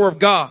the power of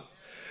God.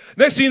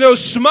 Next thing you know,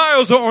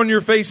 smiles are on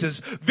your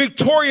faces.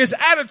 Victorious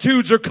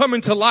attitudes are coming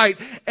to light,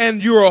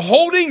 and you are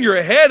holding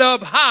your head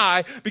up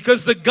high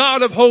because the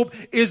God of hope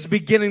is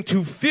beginning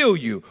to fill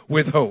you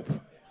with hope.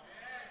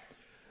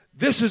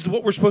 This is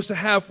what we're supposed to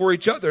have for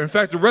each other. In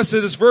fact, the rest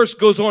of this verse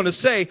goes on to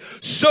say,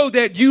 so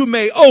that you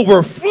may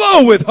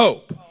overflow with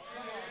hope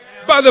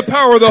by the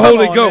power of the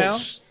Holy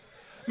Ghost.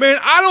 Man,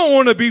 I don't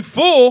want to be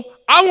full.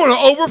 I want to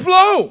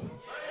overflow.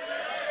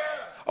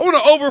 I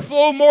want to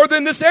overflow more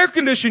than this air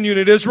conditioning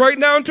unit is right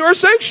now into our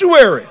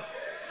sanctuary.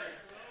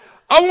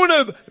 I want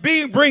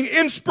to bring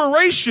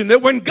inspiration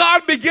that when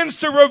God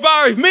begins to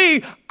revive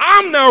me,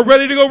 I'm now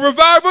ready to go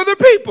revive other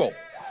people.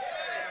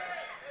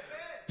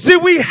 See,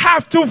 we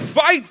have to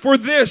fight for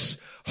this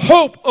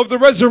hope of the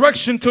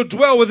resurrection to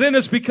dwell within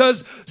us,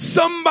 because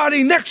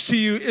somebody next to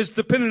you is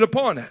dependent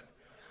upon it.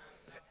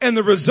 And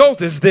the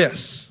result is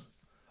this: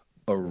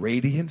 a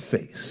radiant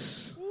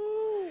face.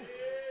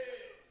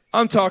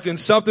 I'm talking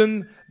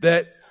something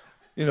that,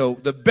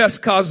 the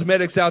best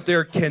cosmetics out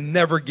there can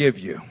never give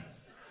you.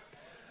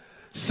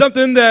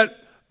 Something that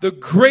the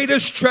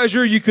greatest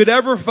treasure you could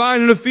ever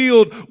find in a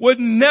field would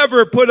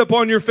never put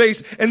upon your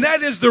face. And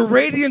that is the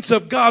radiance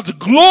of God's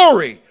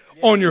glory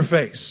on your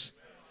face.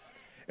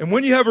 And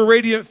when you have a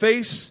radiant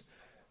face,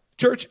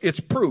 church, it's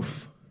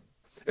proof.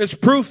 It's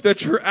proof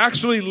that you're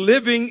actually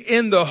living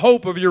in the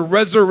hope of your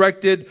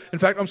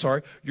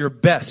your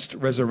best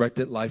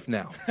resurrected life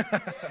now.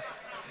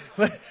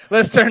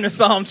 Let's turn to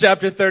Psalm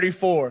chapter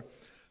 34.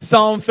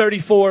 Psalm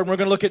 34, and we're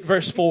going to look at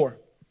verse 4.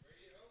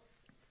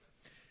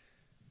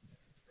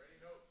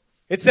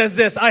 It says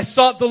this: I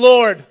sought the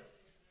Lord,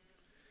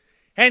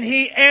 and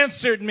he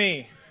answered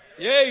me.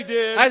 Yeah, he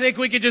did. I think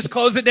we could just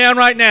close it down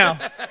right now.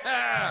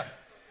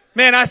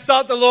 Man, I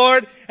sought the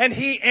Lord, and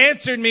he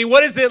answered me.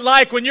 What is it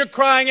like when you're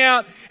crying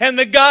out and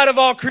the God of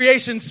all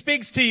creation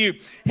speaks to you?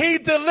 He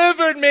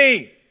delivered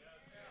me.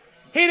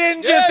 He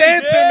didn't just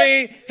answer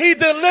me. He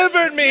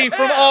delivered me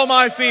from all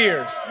my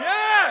fears.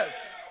 Yes.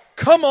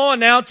 Come on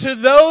now. To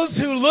those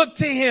who look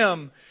to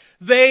him,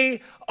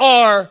 they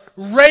are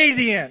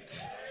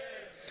radiant.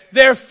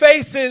 Their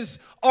faces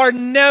are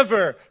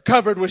never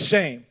covered with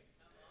shame.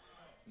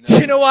 Do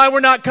you know why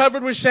we're not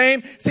covered with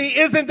shame? See,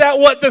 isn't that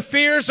what the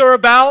fears are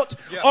about?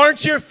 Yeah.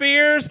 Aren't your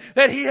fears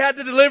that he had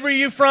to deliver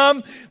you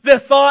from? The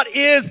thought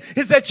is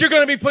that you're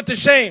going to be put to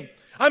shame.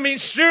 I mean,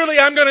 surely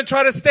I'm going to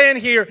try to stand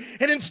here,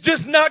 and it's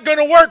just not going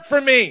to work for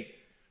me.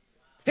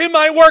 It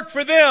might work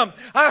for them.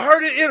 I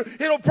heard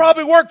it'll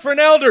probably work for an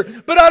elder,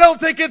 but I don't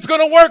think it's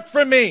going to work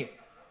for me.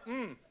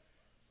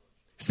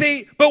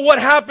 See, but what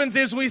happens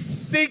is we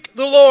seek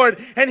the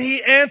Lord, and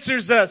he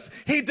answers us.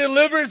 He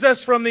delivers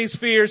us from these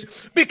fears,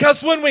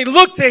 because when we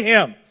look to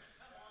him,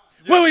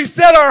 when we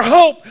set our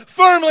hope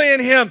firmly in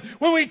him,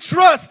 when we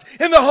trust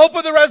in the hope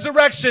of the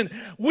resurrection,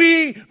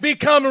 we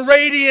become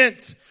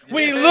radiant.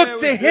 We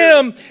look to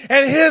him,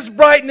 and his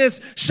brightness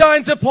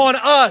shines upon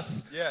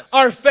us. Yes.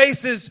 Our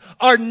faces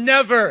are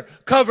never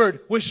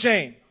covered with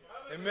shame.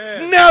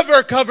 Amen.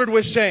 Never covered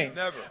with shame.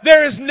 Never.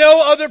 There is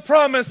no other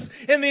promise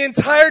in the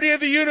entirety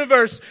of the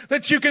universe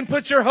that you can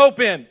put your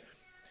hope in.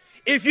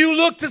 If you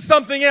look to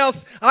something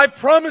else, I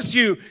promise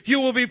you,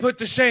 you will be put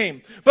to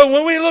shame. But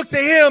when we look to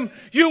him,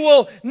 you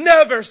will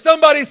never,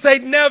 somebody say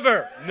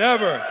never.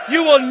 Never.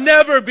 You will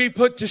never be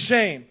put to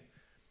shame.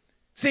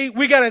 See,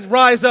 we got to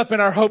rise up in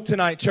our hope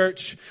tonight,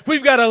 church.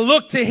 We've got to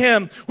look to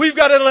Him. We've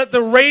got to let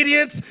the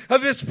radiance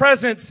of His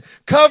presence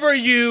cover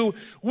you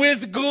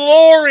with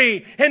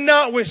glory and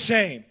not with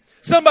shame.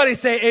 Somebody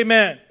say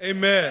amen.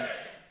 Amen.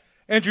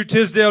 Andrew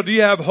Tisdale, do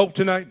you have hope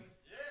tonight?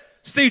 Yes.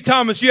 Steve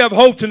Thomas, you have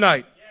hope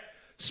tonight?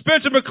 Yes.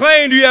 Spencer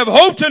McLean, do you have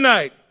hope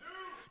tonight?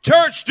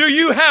 Church, do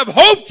you have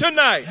hope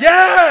tonight?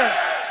 Yeah.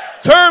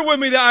 Turn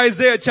with me to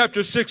Isaiah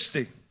chapter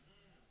 60.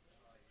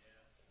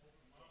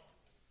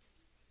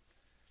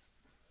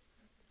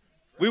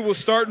 We will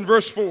start in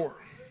verse 4.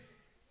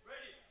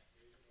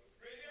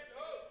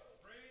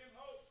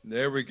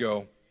 There we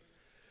go.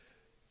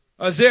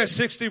 Isaiah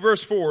 60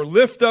 verse 4.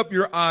 Lift up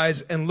your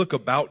eyes and look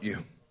about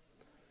you.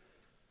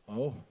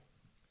 Oh.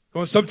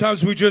 Well,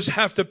 sometimes we just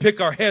have to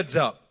pick our heads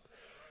up.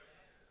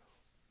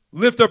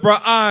 Lift up our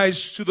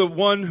eyes to the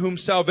one whom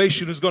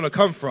salvation is going to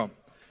come from.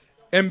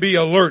 And be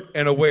alert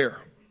and aware.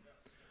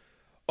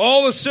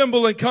 All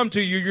assemble and come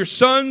to you. Your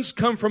sons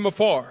come from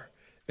afar.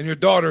 And your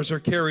daughters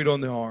are carried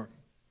on the arm.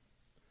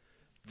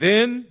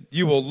 Then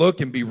you will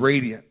look and be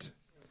radiant.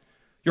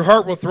 Your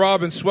heart will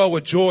throb and swell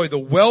with joy. The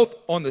wealth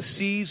on the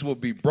seas will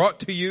be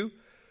brought to you.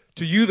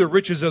 To you the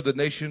riches of the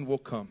nation will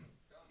come.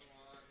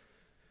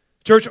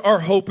 Church, our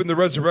hope in the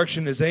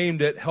resurrection is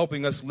aimed at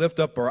helping us lift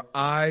up our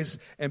eyes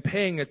and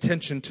paying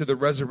attention to the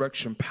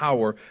resurrection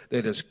power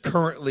that is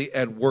currently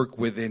at work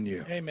within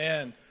you.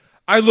 Amen.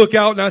 I look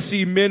out and I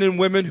see men and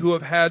women who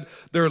have had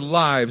their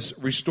lives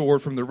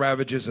restored from the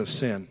ravages of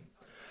sin.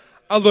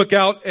 I look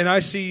out and I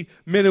see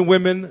men and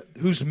women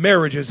whose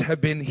marriages have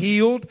been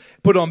healed,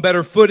 put on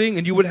better footing,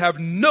 and you would have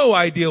no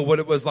idea what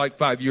it was like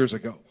 5 years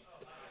ago.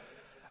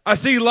 I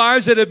see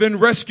lives that have been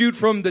rescued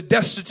from the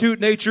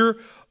destitute nature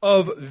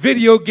of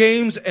video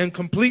games and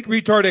complete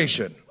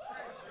retardation.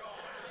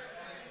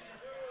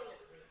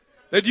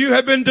 That you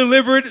have been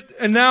delivered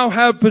and now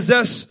have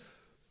possessed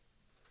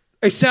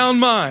a sound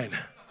mind.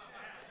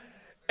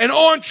 And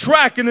on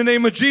track in the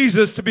name of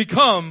Jesus to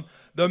become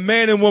the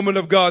man and woman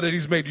of God that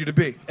He's made you to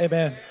be.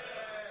 Amen.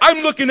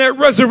 I'm looking at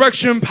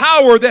resurrection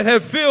power that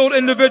have filled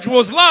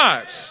individuals'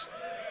 lives.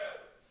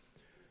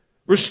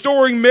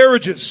 Restoring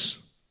marriages.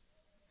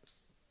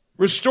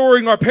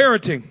 Restoring our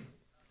parenting.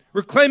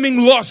 Reclaiming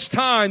lost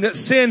time that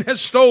sin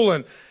has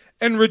stolen.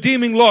 And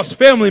redeeming lost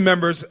family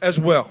members as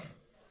well.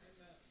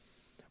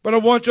 But I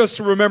want us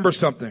to remember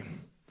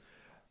something.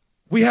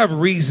 We have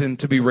reason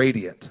to be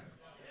radiant.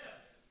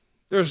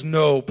 There's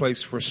no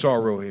place for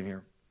sorrow in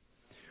here.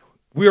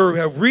 We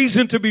have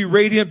reason to be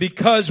radiant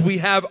because we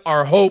have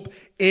our hope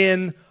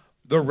in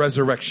the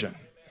resurrection.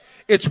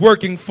 It's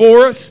working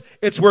for us.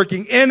 It's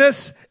working in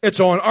us. It's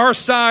on our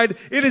side.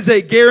 It is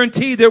a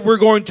guarantee that we're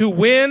going to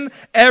win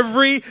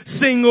every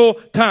single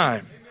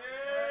time.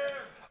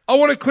 I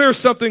want to clear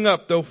something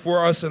up, though,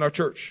 for us in our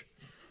church.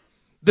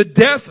 The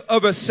death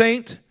of a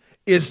saint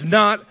is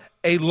not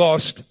a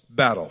lost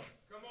battle.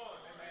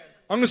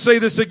 I'm going to say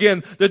this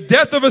again. The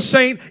death of a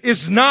saint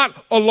is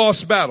not a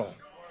lost battle.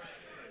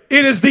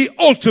 It is the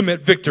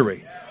ultimate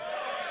victory.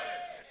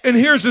 And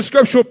here's the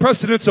scriptural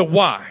precedence of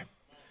why.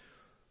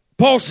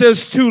 Paul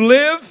says to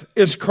live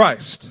is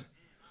Christ.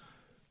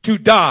 To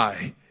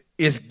die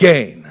is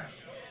gain.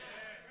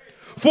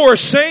 For a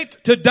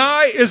saint to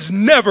die is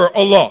never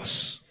a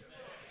loss.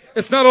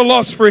 It's not a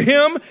loss for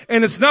him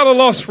and it's not a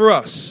loss for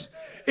us.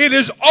 It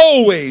is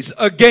always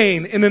a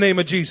gain in the name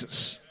of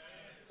Jesus.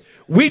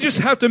 We just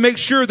have to make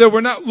sure that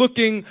we're not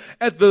looking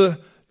at the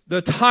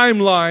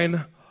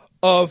timeline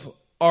of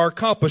our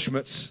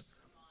accomplishments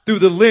through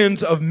the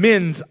lens of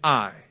men's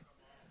eye.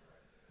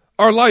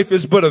 Our life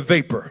is but a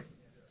vapor.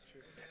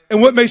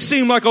 And what may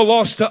seem like a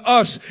loss to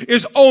us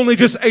is only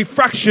just a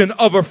fraction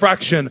of a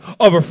fraction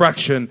of a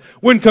fraction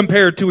when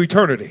compared to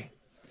eternity.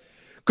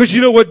 Because you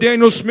know what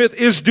Daniel Smith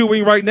is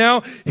doing right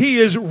now? He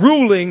is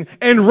ruling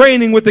and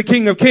reigning with the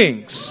King of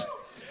Kings.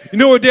 You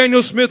know what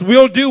Daniel Smith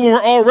will do when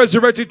we're all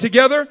resurrected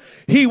together?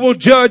 He will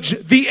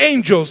judge the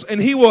angels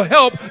and he will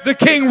help the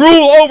King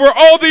rule over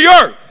all the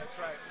earth.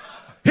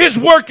 His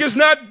work is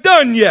not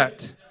done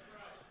yet,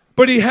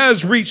 but he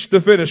has reached the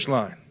finish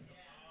line.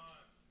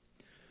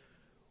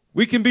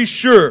 We can be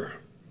sure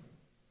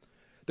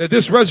that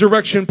this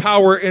resurrection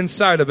power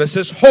inside of us,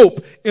 this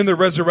hope in the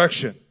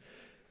resurrection,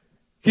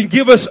 can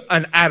give us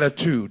an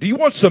attitude. Do you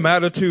want some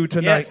attitude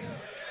tonight? Yes.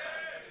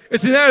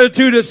 It's an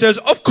attitude that says,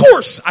 of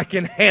course I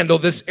can handle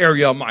this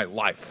area of my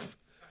life.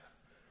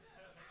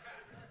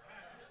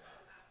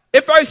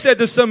 If I said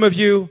to some of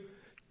you,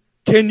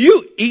 can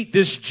you eat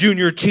this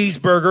junior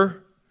cheeseburger?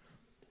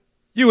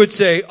 You would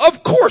say,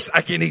 of course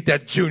I can eat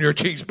that junior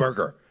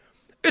cheeseburger.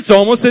 It's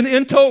almost an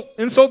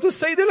insult to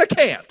say that I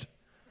can't.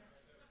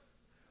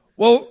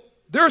 Well,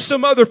 there are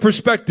some other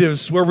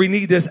perspectives where we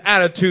need this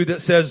attitude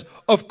that says,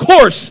 of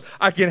course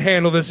I can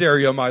handle this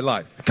area of my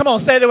life. Come on,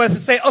 say that with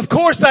us. Say, of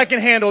course I can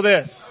handle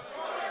this.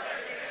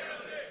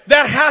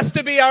 That has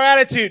to be our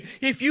attitude.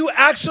 If you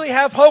actually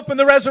have hope in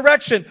the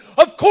resurrection,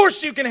 of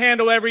course you can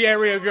handle every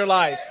area of your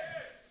life.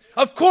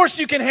 Of course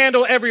you can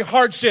handle every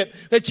hardship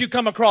that you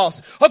come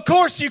across. Of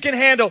course you can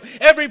handle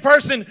every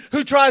person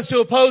who tries to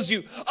oppose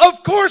you.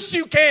 Of course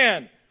you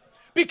can.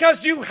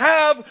 Because you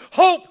have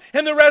hope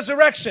in the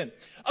resurrection.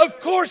 Of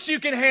course you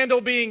can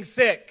handle being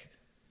sick.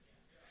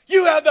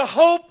 You have the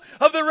hope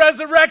of the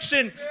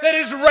resurrection that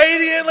is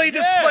radiantly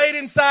displayed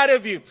inside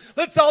of you.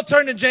 Let's all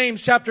turn to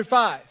James chapter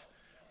 5.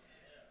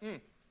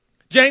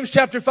 James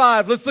chapter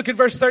 5. Let's look at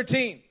verse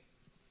 13.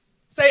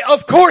 Say,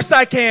 of course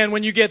I can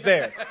when you get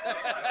there.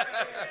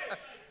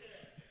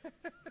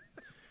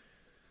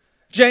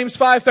 James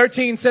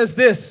 5:13 says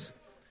this.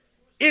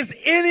 Is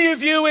any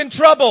of you in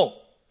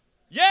trouble?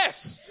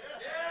 Yes.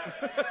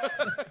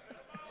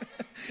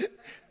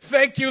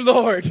 Thank you,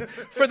 Lord,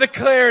 for the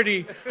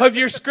clarity of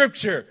your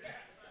scripture.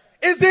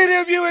 Is any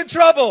of you in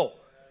trouble?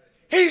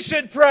 He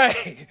should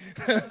pray.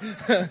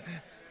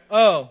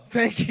 Oh,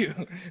 thank you.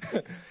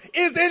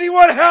 Is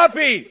anyone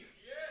happy?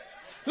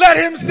 Let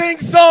him sing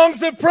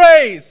songs of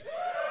praise.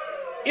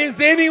 Is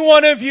any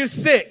one of you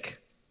sick?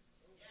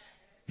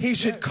 He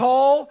should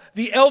call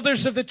the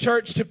elders of the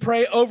church to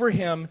pray over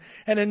him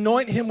and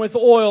anoint him with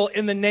oil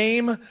in the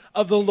name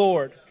of the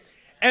Lord.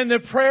 And the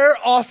prayer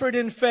offered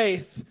in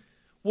faith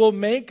will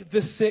make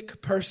the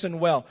sick person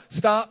well.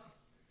 Stop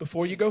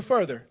before you go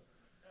further.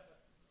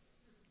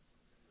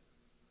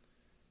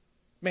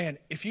 Man,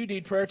 if you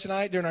need prayer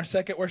tonight during our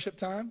second worship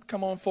time,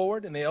 come on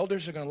forward and the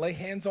elders are going to lay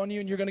hands on you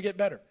and you're going to get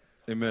better.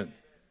 Amen.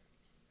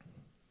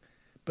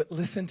 But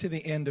listen to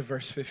the end of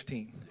verse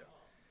 15.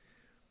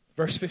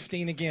 Verse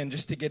 15 again,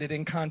 just to get it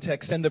in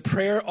context. And the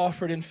prayer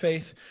offered in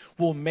faith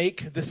will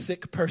make the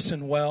sick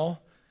person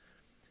well.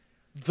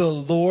 The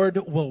Lord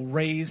will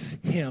raise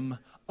him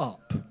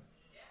up.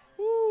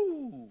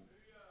 Woo.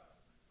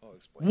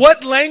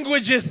 What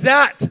language is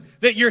that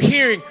you're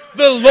hearing?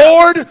 The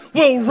Lord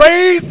will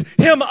raise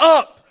him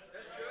up.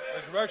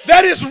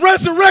 That is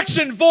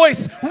resurrection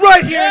voice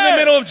right here in the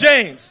middle of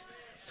James.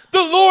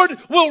 The Lord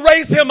will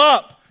raise him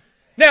up.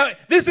 Now,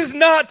 this is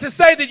not to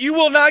say that you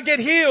will not get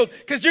healed,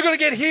 because you're going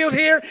to get healed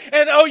here.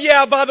 And oh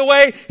yeah, by the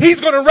way, he's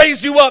going to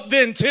raise you up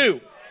then too.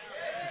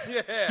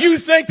 Yeah. You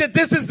think that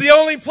this is the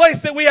only place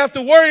that we have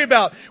to worry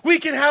about. We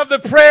can have the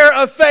prayer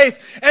of faith,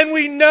 and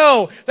we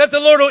know that the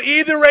Lord will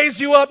either raise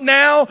you up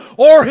now,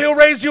 or he'll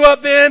raise you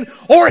up then,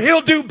 or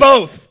he'll do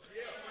both.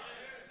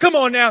 Come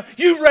on now,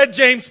 you've read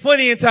James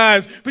plenty of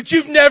times, but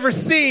you've never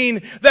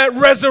seen that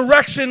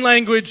resurrection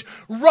language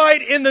right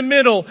in the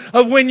middle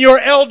of when your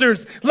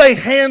elders lay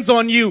hands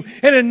on you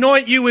and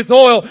anoint you with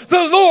oil.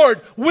 The Lord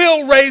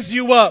will raise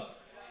you up.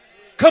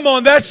 Come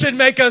on, that should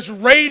make us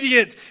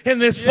radiant in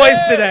this place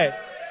today.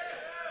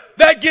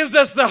 That gives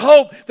us the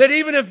hope that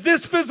even if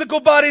this physical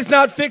body's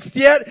not fixed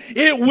yet,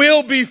 it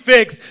will be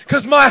fixed.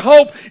 Because my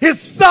hope is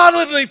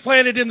solidly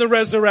planted in the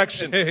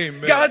resurrection.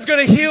 Amen. God's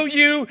going to heal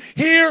you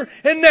here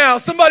and now.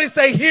 Somebody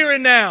say here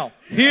and now.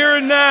 Here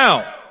and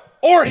now.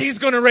 Or he's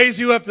going to raise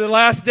you up the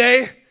last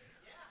day.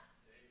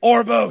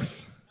 Or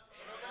both.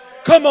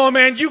 Come on,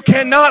 man. You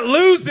cannot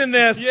lose in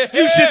this. Yeah.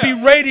 You should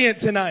be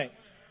radiant tonight.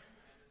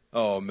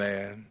 Oh,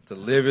 man. To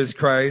live is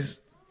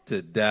Christ.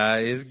 To die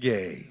is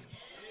gain.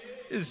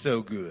 It's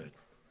so good.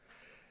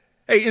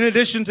 Hey, in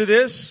addition to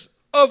this,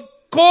 of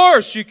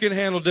course you can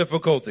handle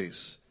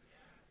difficulties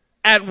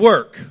at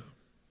work.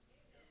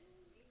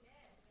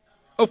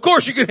 Of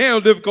course you can handle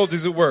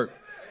difficulties at work.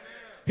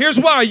 Here's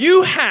why.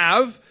 You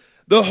have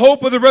the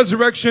hope of the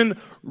resurrection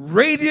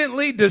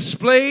radiantly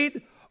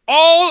displayed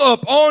all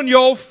up on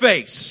your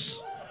face.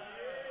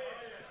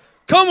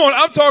 Come on,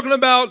 I'm talking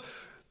about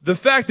the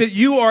fact that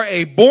you are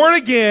a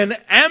born-again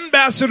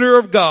ambassador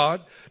of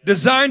God,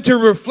 designed to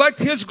reflect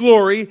his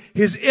glory,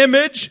 his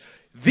image,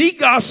 the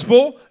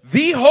gospel,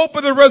 the hope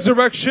of the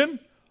resurrection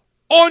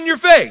on your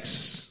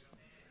face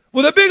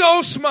with a big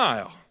old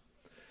smile.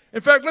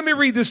 In fact, let me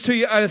read this to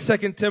you out of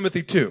 2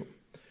 Timothy 2.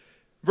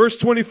 Verse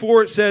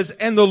 24, it says,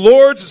 and the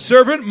Lord's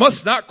servant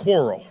must not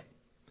quarrel.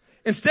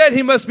 Instead,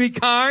 he must be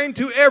kind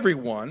to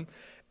everyone,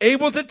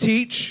 able to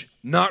teach,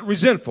 not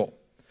resentful.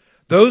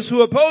 Those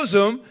who oppose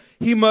him,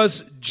 he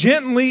must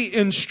gently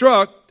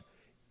instruct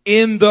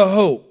in the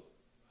hope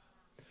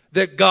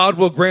that God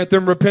will grant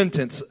them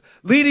repentance,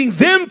 leading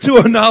them to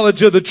a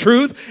knowledge of the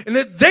truth, and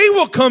that they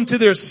will come to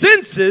their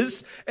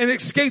senses and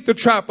escape the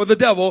trap of the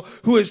devil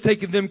who has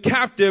taken them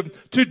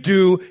captive to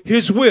do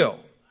his will.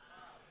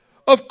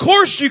 Of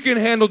course you can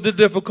handle the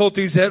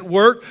difficulties at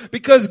work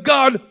because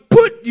God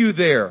put you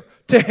there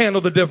to handle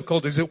the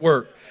difficulties at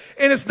work.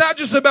 And it's not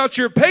just about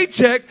your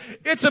paycheck,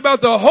 it's about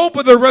the hope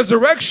of the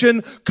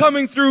resurrection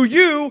coming through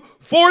you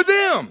for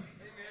them.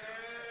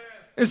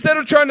 Instead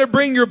of trying to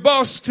bring your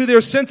boss to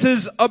their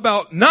senses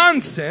about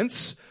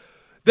nonsense,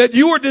 that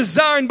you are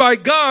designed by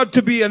God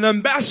to be an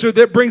ambassador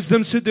that brings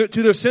them to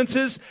their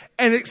senses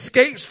and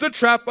escapes the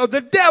trap of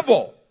the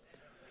devil.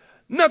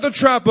 Not the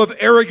trap of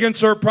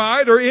arrogance or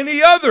pride or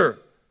any other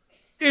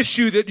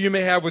issue that you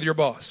may have with your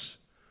boss.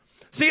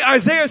 See,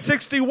 Isaiah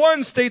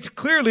 61 states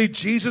clearly,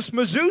 Jesus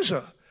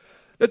Mezuzah,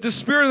 that the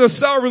Spirit of the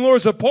Sovereign Lord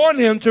is upon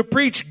him to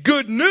preach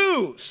good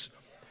news,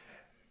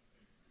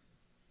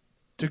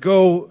 to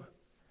go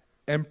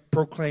and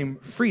proclaim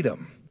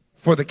freedom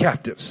for the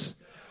captives.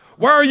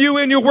 Why are you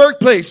in your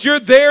workplace? You're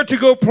there to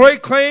go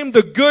proclaim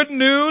the good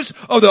news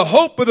of the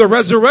hope of the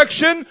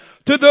resurrection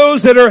to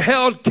those that are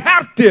held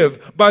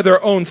captive by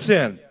their own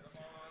sin.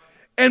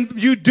 And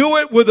you do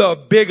it with a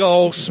big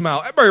old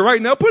smile. Everybody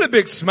right now, put a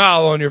big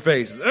smile on your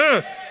face.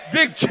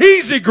 Big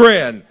cheesy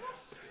grin.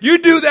 You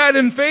do that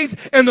in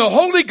faith, and the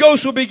Holy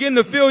Ghost will begin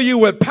to fill you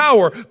with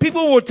power.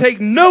 People will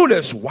take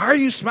notice. Why are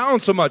you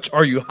smiling so much?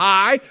 Are you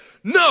high?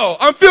 No,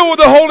 I'm filled with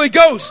the Holy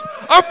Ghost.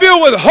 I'm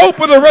filled with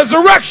hope of the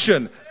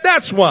resurrection.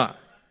 That's why.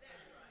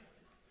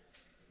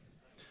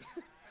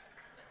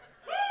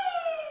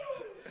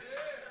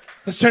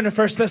 Let's turn to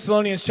 1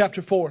 Thessalonians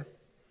chapter 4.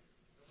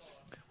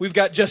 We've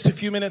got just a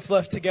few minutes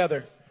left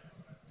together.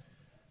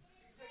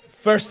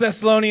 1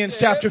 Thessalonians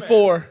chapter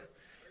 4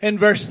 and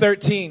verse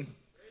 13.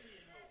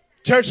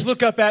 Church,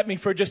 look up at me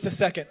for just a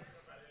second.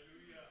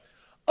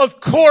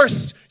 Of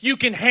course you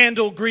can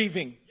handle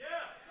grieving.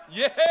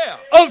 Yeah.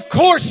 Of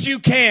course you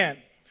can.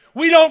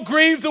 We don't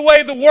grieve the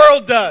way the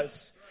world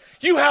does.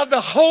 You have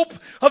the hope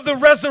of the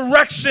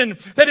resurrection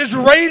that is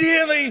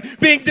radiantly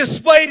being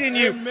displayed in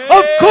you. Amen.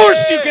 Of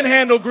course you can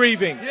handle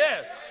grieving.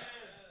 Yes.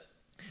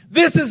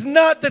 This is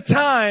not the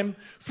time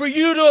for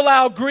you to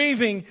allow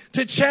grieving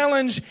to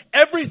challenge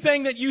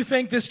everything that you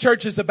think this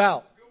church is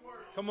about.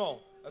 Come on.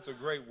 That's a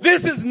great word.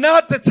 This is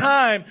not the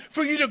time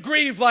for you to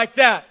grieve like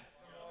that.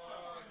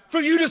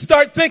 For you to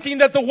start thinking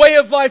that the way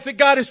of life that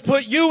God has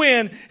put you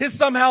in is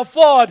somehow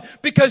flawed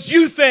because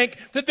you think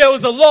that there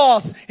was a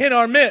loss in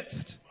our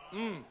midst.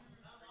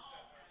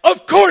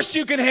 Of course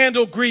you can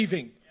handle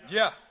grieving.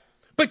 Yeah.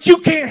 But you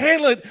can't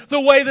handle it the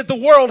way that the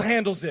world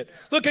handles it.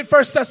 Look at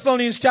 1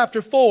 Thessalonians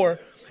chapter 4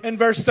 and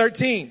verse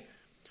 13.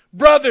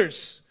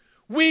 Brothers,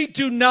 we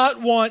do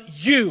not want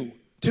you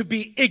to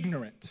be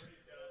ignorant.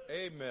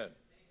 Amen.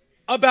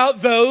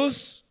 About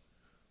those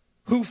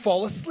who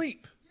fall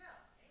asleep.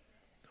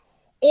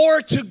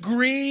 Or to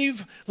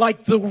grieve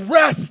like the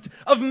rest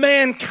of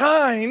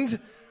mankind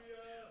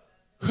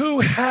who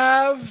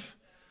have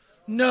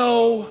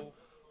no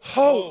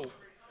hope.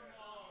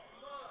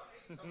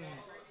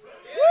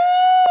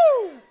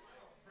 Woo!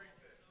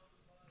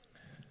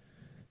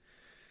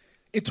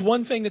 It's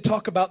one thing to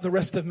talk about the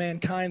rest of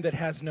mankind that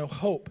has no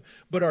hope,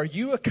 but are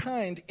you a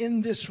kind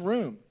in this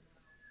room?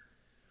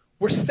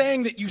 We're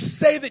saying that you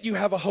say that you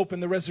have a hope in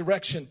the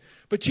resurrection,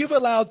 but you've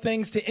allowed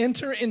things to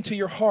enter into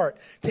your heart,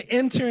 to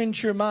enter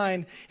into your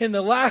mind in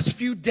the last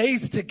few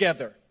days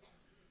together.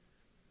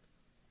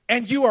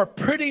 And you are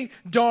pretty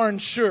darn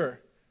sure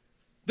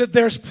that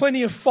there's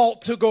plenty of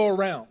fault to go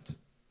around.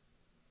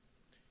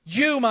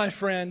 You, my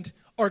friend,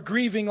 are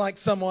grieving like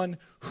someone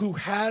who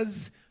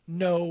has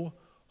no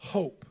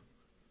hope.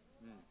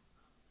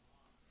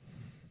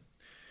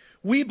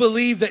 We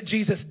believe that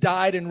Jesus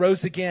died and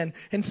rose again,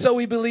 and so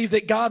we believe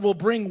that God will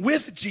bring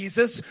with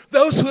Jesus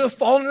those who have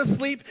fallen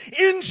asleep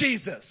in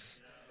Jesus.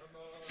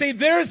 See,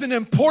 there's an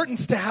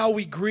importance to how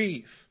we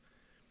grieve.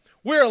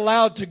 We're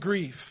allowed to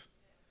grieve.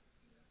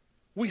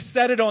 We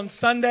said it on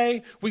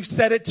Sunday. We've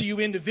said it to you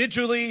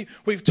individually.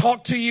 We've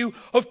talked to you.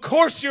 Of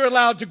course you're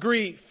allowed to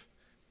grieve.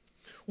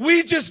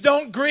 We just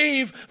don't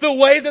grieve the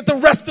way that the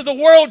rest of the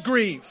world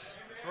grieves.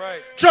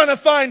 Right. Trying to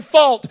find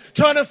fault,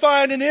 trying to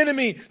find an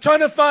enemy, trying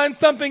to find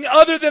something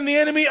other than the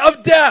enemy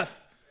of death.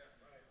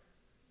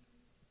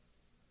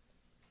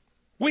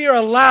 We are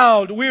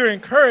allowed, we are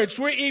encouraged,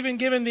 we're even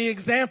given the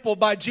example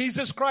by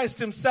Jesus Christ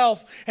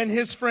himself and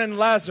his friend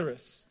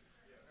Lazarus.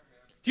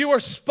 You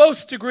are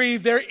supposed to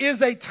grieve. There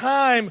is a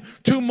time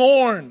to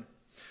mourn.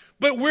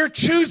 But we're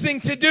choosing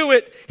to do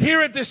it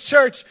here at this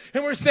church.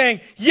 And we're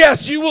saying,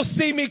 yes, you will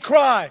see me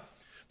cry.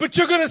 But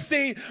you're going to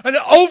see an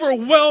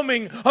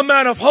overwhelming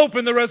amount of hope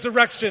in the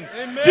resurrection.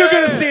 Amen. You're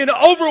going to see an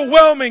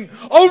overwhelming,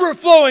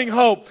 overflowing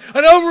hope.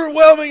 An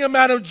overwhelming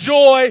amount of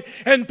joy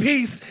and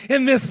peace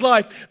in this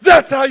life.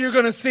 That's how you're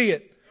going to see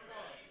it.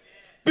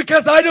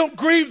 Because I don't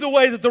grieve the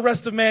way that the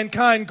rest of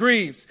mankind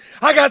grieves.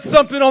 I got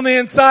something on the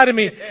inside of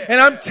me.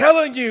 And I'm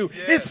telling you,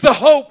 it's the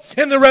hope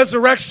in the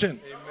resurrection.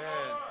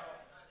 Amen.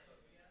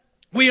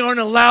 We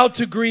aren't allowed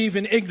to grieve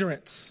in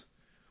ignorance.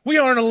 We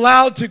aren't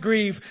allowed to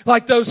grieve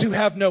like those who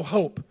have no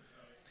hope.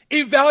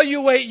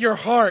 Evaluate your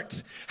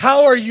heart.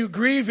 How are you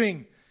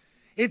grieving?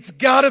 It's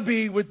got to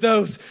be with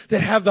those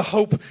that have the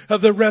hope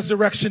of the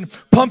resurrection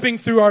pumping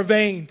through our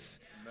veins.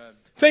 Amen.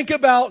 Think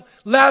about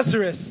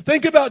Lazarus.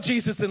 Think about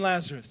Jesus and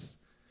Lazarus.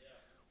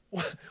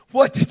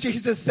 What did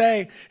Jesus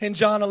say in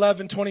John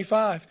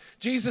 11:25?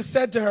 Jesus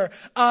said to her,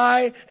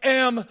 I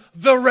am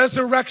the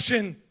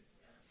resurrection.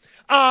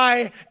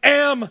 I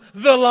am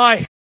the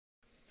life.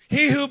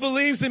 He who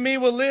believes in me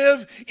will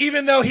live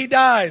even though he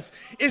dies.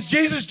 Is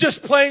Jesus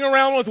just playing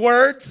around with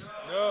words?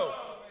 No.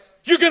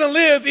 You're going to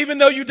live even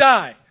though you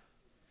die.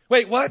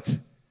 Wait, what?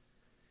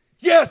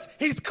 Yes,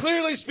 he's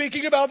clearly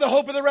speaking about the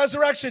hope of the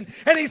resurrection.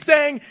 And he's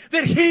saying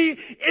that he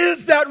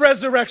is that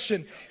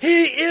resurrection.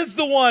 He is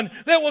the one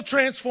that will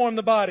transform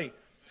the body.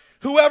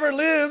 Whoever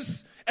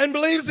lives and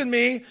believes in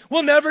me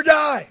will never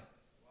die.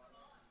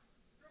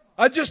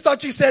 I just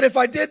thought you said if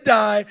I did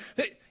die,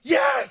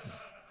 yes.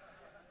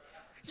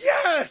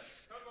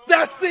 Yes,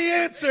 that's the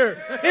answer.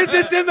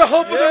 It's in the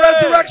hope of the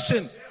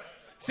resurrection.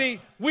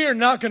 See, we are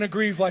not going to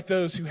grieve like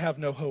those who have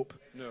no hope.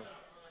 No.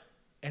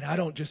 And I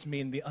don't just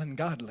mean the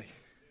ungodly.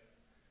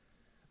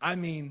 I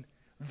mean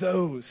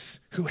those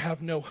who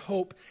have no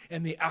hope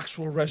in the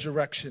actual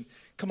resurrection.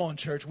 Come on,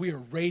 church. We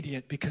are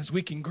radiant because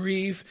we can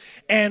grieve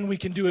and we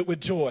can do it with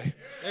joy.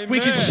 Amen. We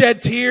can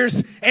shed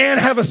tears and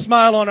have a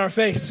smile on our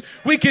face.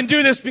 We can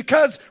do this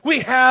because we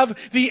have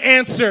the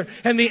answer.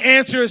 And the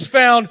answer is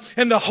found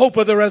in the hope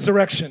of the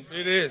resurrection.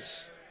 It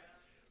is.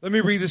 Let me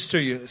read this to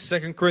you.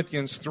 2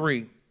 Corinthians 3,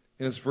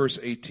 and it's verse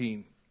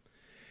 18.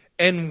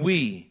 And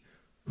we,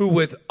 who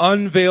with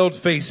unveiled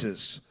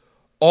faces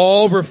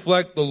all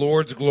reflect the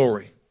Lord's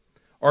glory,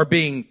 are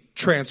being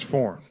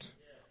transformed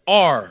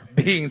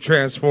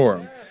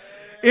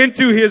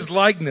into his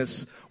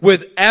likeness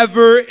with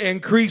ever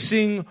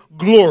increasing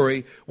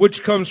glory,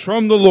 which comes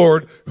from the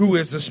Lord, who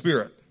is the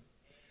Spirit.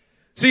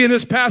 See, in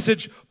this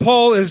passage,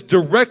 Paul is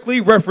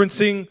directly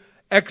referencing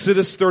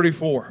Exodus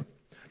 34.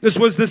 This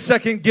was the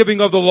second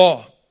giving of the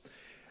law.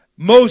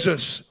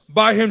 Moses,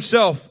 by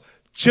himself,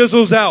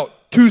 chisels out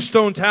 2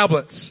 stone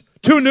tablets,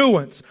 2 new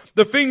ones.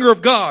 The finger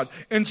of God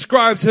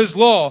inscribes his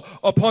law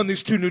upon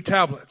these 2 new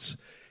tablets.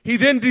 He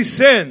then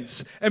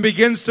descends and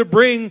begins to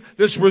bring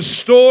this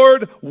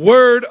restored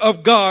word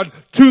of God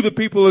to the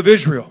people of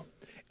Israel.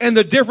 And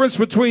the difference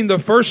between the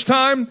first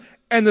time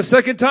and the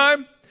second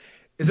time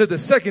is that the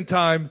second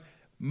time,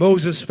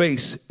 Moses'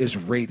 face is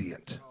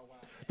radiant.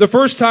 The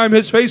first time,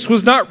 his face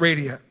was not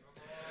radiant.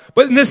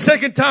 But in this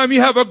second time,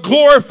 you have a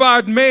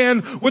glorified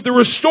man with the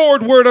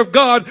restored word of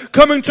God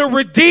coming to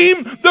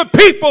redeem the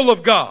people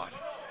of God.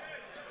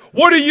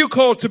 What are you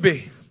called to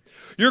be?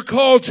 You're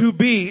called to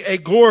be a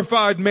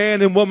glorified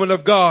man and woman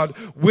of God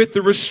with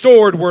the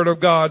restored word of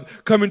God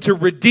coming to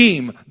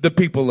redeem the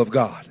people of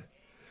God.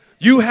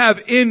 You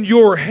have in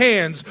your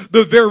hands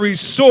the very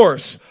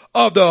source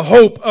of the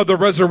hope of the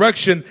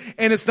resurrection.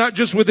 And it's not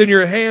just within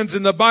your hands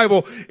in the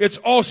Bible. It's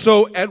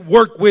also at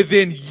work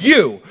within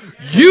you.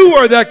 You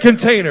are that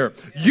container.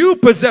 You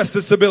possess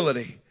this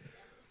ability.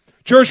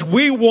 Church,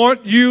 we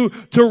want you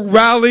to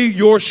rally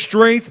your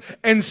strength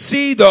and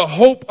see the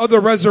hope of the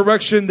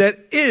resurrection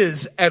that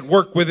is at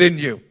work within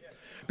you.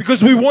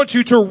 Because we want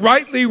you to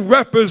rightly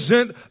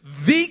represent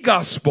the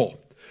gospel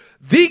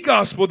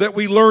that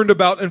we learned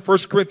about in 1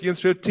 Corinthians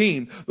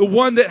 15, the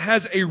one that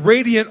has a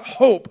radiant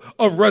hope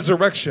of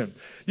resurrection.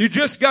 You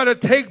just got to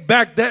take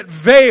back that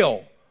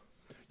veil.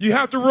 You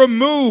have to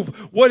remove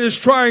what is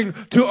trying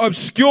to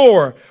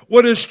obscure,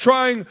 what is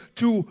trying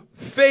to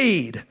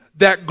fade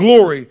that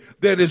glory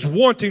that is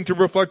wanting to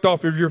reflect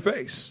off of your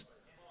face.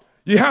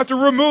 You have to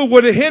remove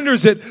what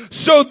hinders it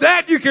so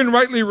that you can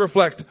rightly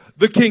reflect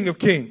the King of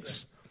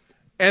Kings.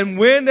 And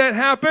when that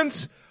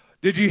happens,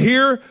 did you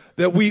hear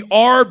that we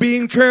are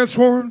being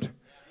transformed?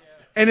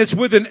 And it's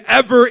with an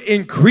ever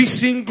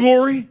increasing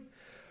glory.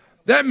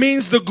 That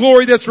means the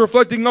glory that's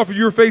reflecting off of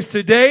your face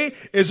today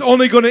is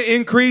only going to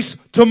increase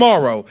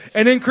tomorrow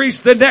and increase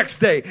the next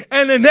day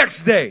and the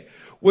next day.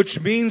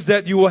 Which means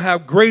that you will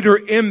have greater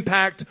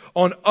impact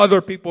on other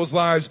people's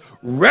lives,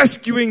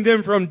 rescuing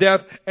them from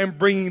death and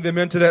bringing them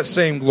into that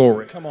same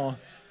glory. Come on.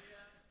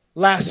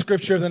 Last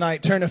scripture of the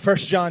night. Turn to 1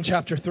 John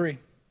chapter 3.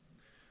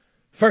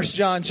 1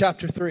 John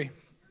chapter 3.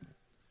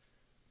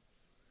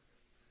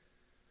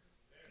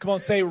 Come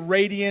on, say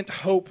radiant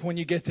hope when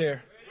you get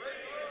there.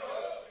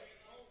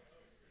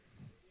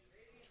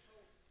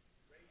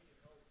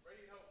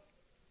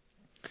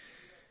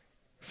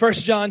 1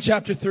 John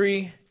chapter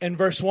 3 and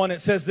verse 1,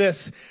 it says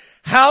this: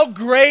 how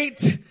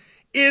great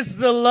is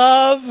the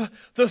love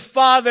the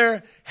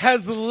Father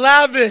has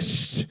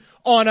lavished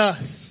on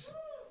us.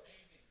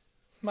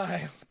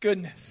 My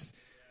goodness.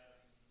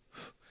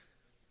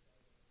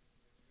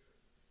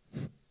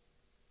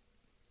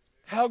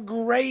 How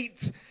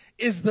great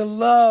is the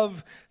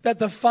love that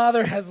the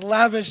Father has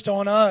lavished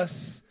on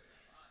us.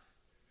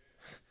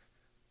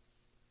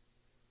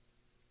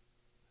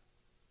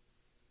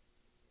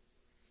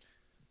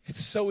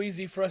 It's so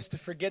easy for us to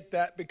forget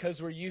that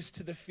because we're used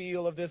to the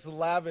feel of this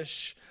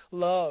lavish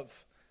love.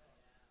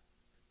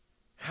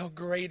 How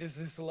great is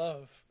this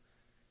love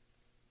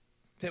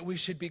that we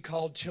should be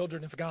called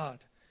children of God?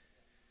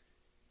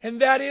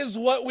 And that is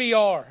what we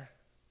are.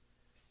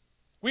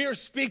 We are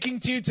speaking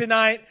to you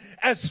tonight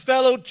as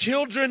fellow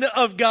children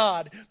of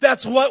God.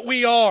 That's what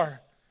we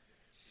are.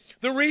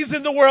 The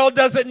reason the world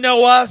doesn't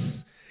know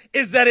us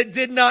is that it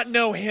did not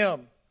know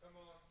Him.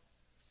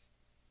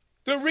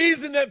 The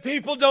reason that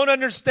people don't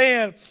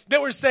understand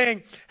that we're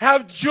saying,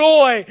 have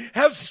joy,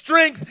 have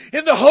strength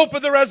in the hope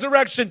of the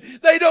resurrection.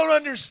 They don't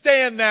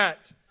understand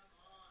that.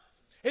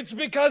 It's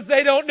because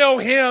they don't know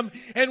Him,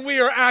 and we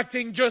are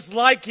acting just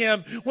like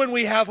Him when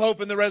we have hope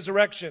in the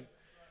resurrection.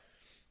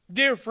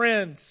 Dear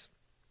friends,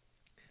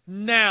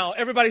 now,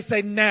 everybody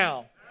say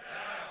now.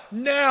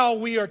 Now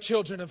we are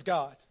children of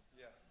God.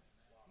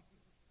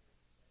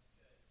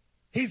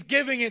 He's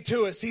giving it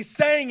to us. He's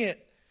saying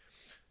it.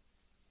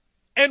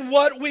 And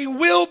what we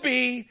will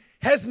be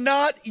has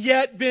not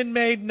yet been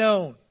made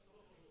known.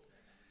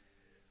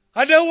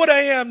 I know what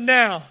I am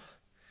now.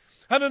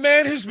 I'm a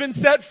man who's been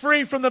set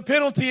free from the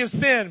penalty of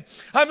sin.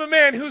 I'm a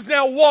man who's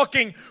now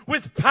walking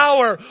with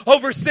power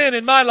over sin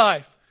in my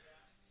life.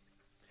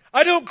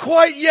 I don't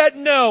quite yet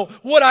know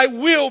what I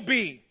will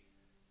be.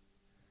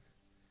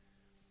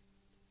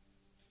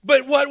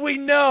 But what we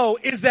know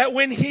is that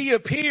when He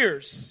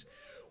appears,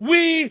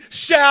 we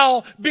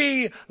shall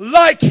be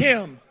like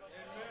Him.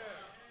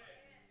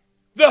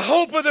 The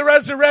hope of the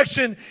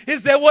resurrection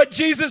is that what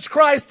Jesus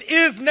Christ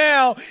is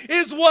now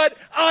is what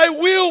I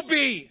will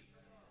be.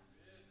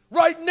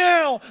 Right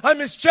now, I'm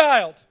His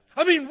child.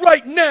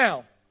 Right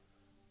now.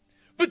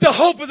 But the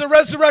hope of the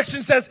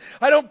resurrection says,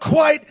 I don't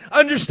quite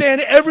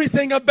understand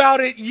everything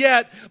about it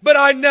yet, but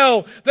I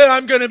know that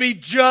I'm going to be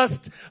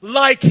just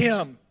like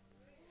Him.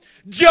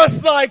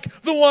 Just like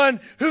the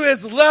one who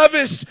is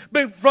lavished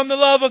from the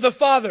love of the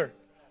Father.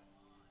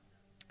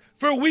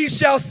 For we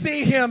shall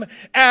see Him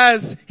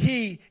as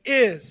He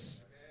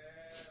is.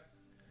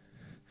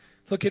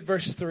 Look at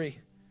verse 3.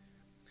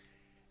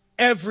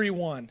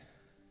 Everyone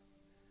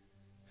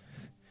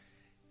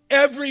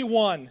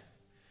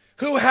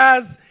who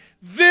has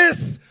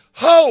this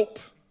hope.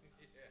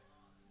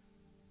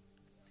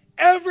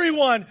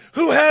 Everyone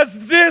who has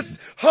this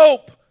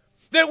hope.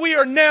 That we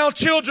are now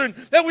children,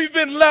 that we've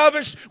been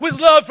lavished with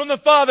love from the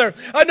Father.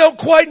 I don't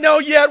quite know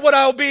yet what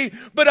I'll be,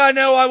 but I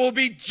know I will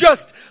be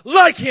just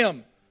like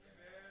Him.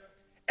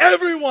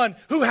 Everyone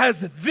who has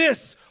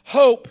this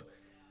hope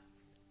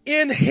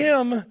in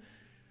Him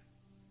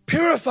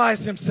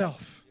purifies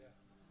himself.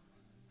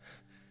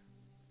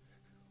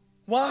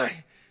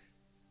 Why?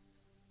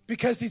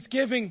 Because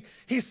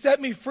He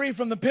set me free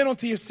from the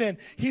penalty of sin.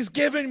 He's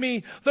given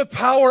me the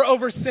power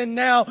over sin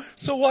now.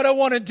 So what I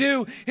want to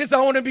do is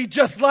I want to be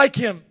just like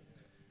Him.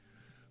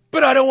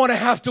 But I don't want to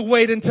have to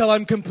wait until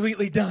I'm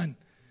completely done.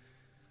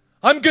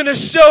 I'm going to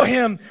show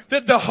Him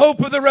that the hope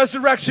of the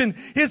resurrection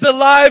is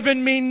alive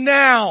in me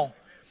now.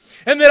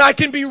 And that I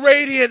can be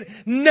radiant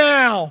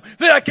now.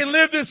 That I can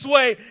live this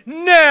way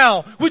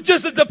now. With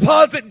just a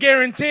deposit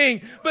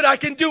guaranteeing. But I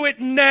can do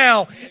it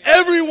now.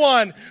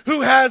 Everyone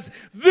who has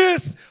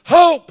this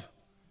hope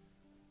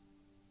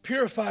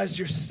purifies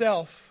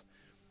yourself.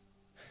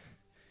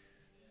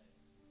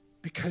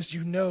 Because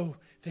you know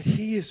that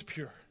He is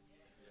pure.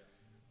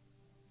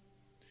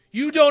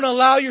 You don't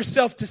allow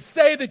yourself to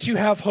say that you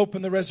have hope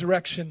in the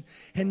resurrection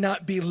and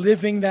not be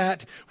living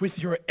that with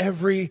your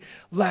every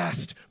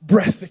last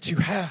breath that you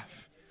have.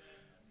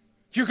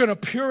 You're going to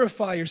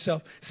purify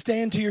yourself.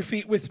 Stand to your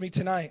feet with me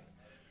tonight.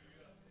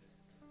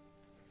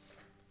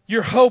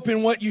 Your hope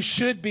in what you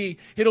should be,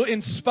 it'll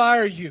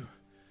inspire you.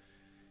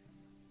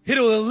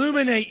 It'll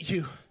illuminate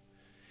you.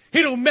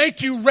 It'll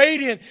make you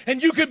radiant.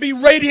 And you could be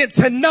radiant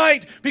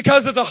tonight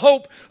because of the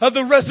hope of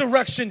the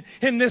resurrection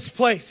in this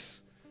place.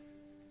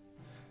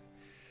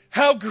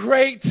 How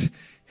great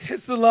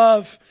is the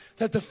love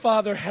that the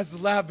Father has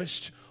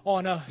lavished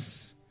on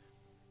us.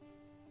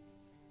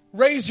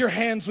 Raise your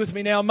hands with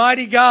me now.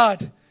 Mighty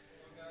God,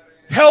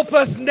 help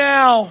us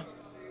now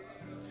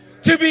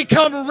to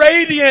become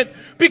radiant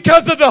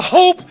because of the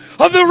hope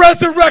of the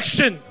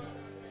resurrection.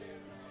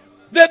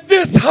 That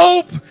this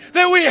hope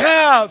that we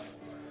have,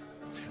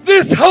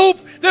 this hope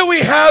that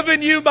we have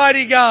in You,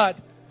 mighty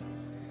God,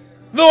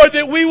 Lord,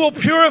 that we will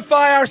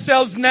purify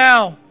ourselves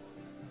now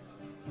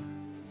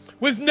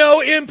with no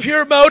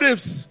impure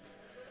motives,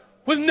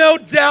 with no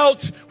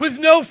doubt, with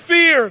no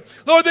fear.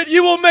 Lord, that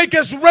You will make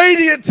us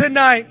radiant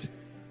tonight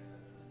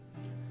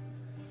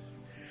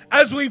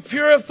as we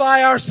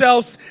purify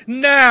ourselves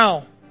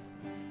now,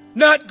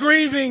 not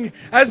grieving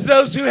as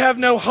those who have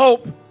no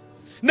hope,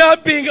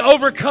 not being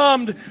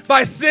overcome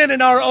by sin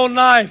in our own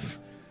life,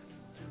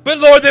 but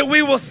Lord, that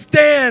we will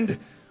stand,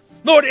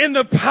 Lord, in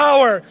the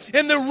power,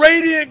 in the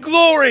radiant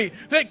glory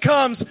that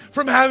comes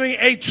from having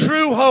a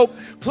true hope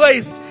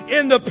placed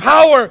in the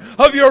power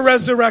of Your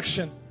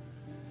resurrection.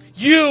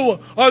 You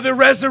are the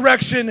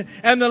resurrection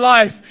and the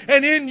life.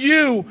 And in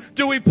You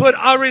do we put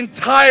our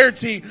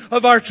entirety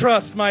of our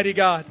trust, mighty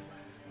God.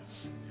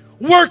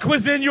 Work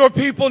within Your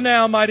people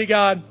now, mighty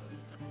God.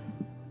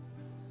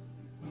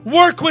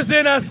 Work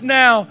within us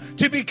now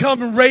to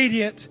become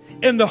radiant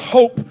in the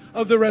hope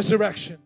of the resurrection.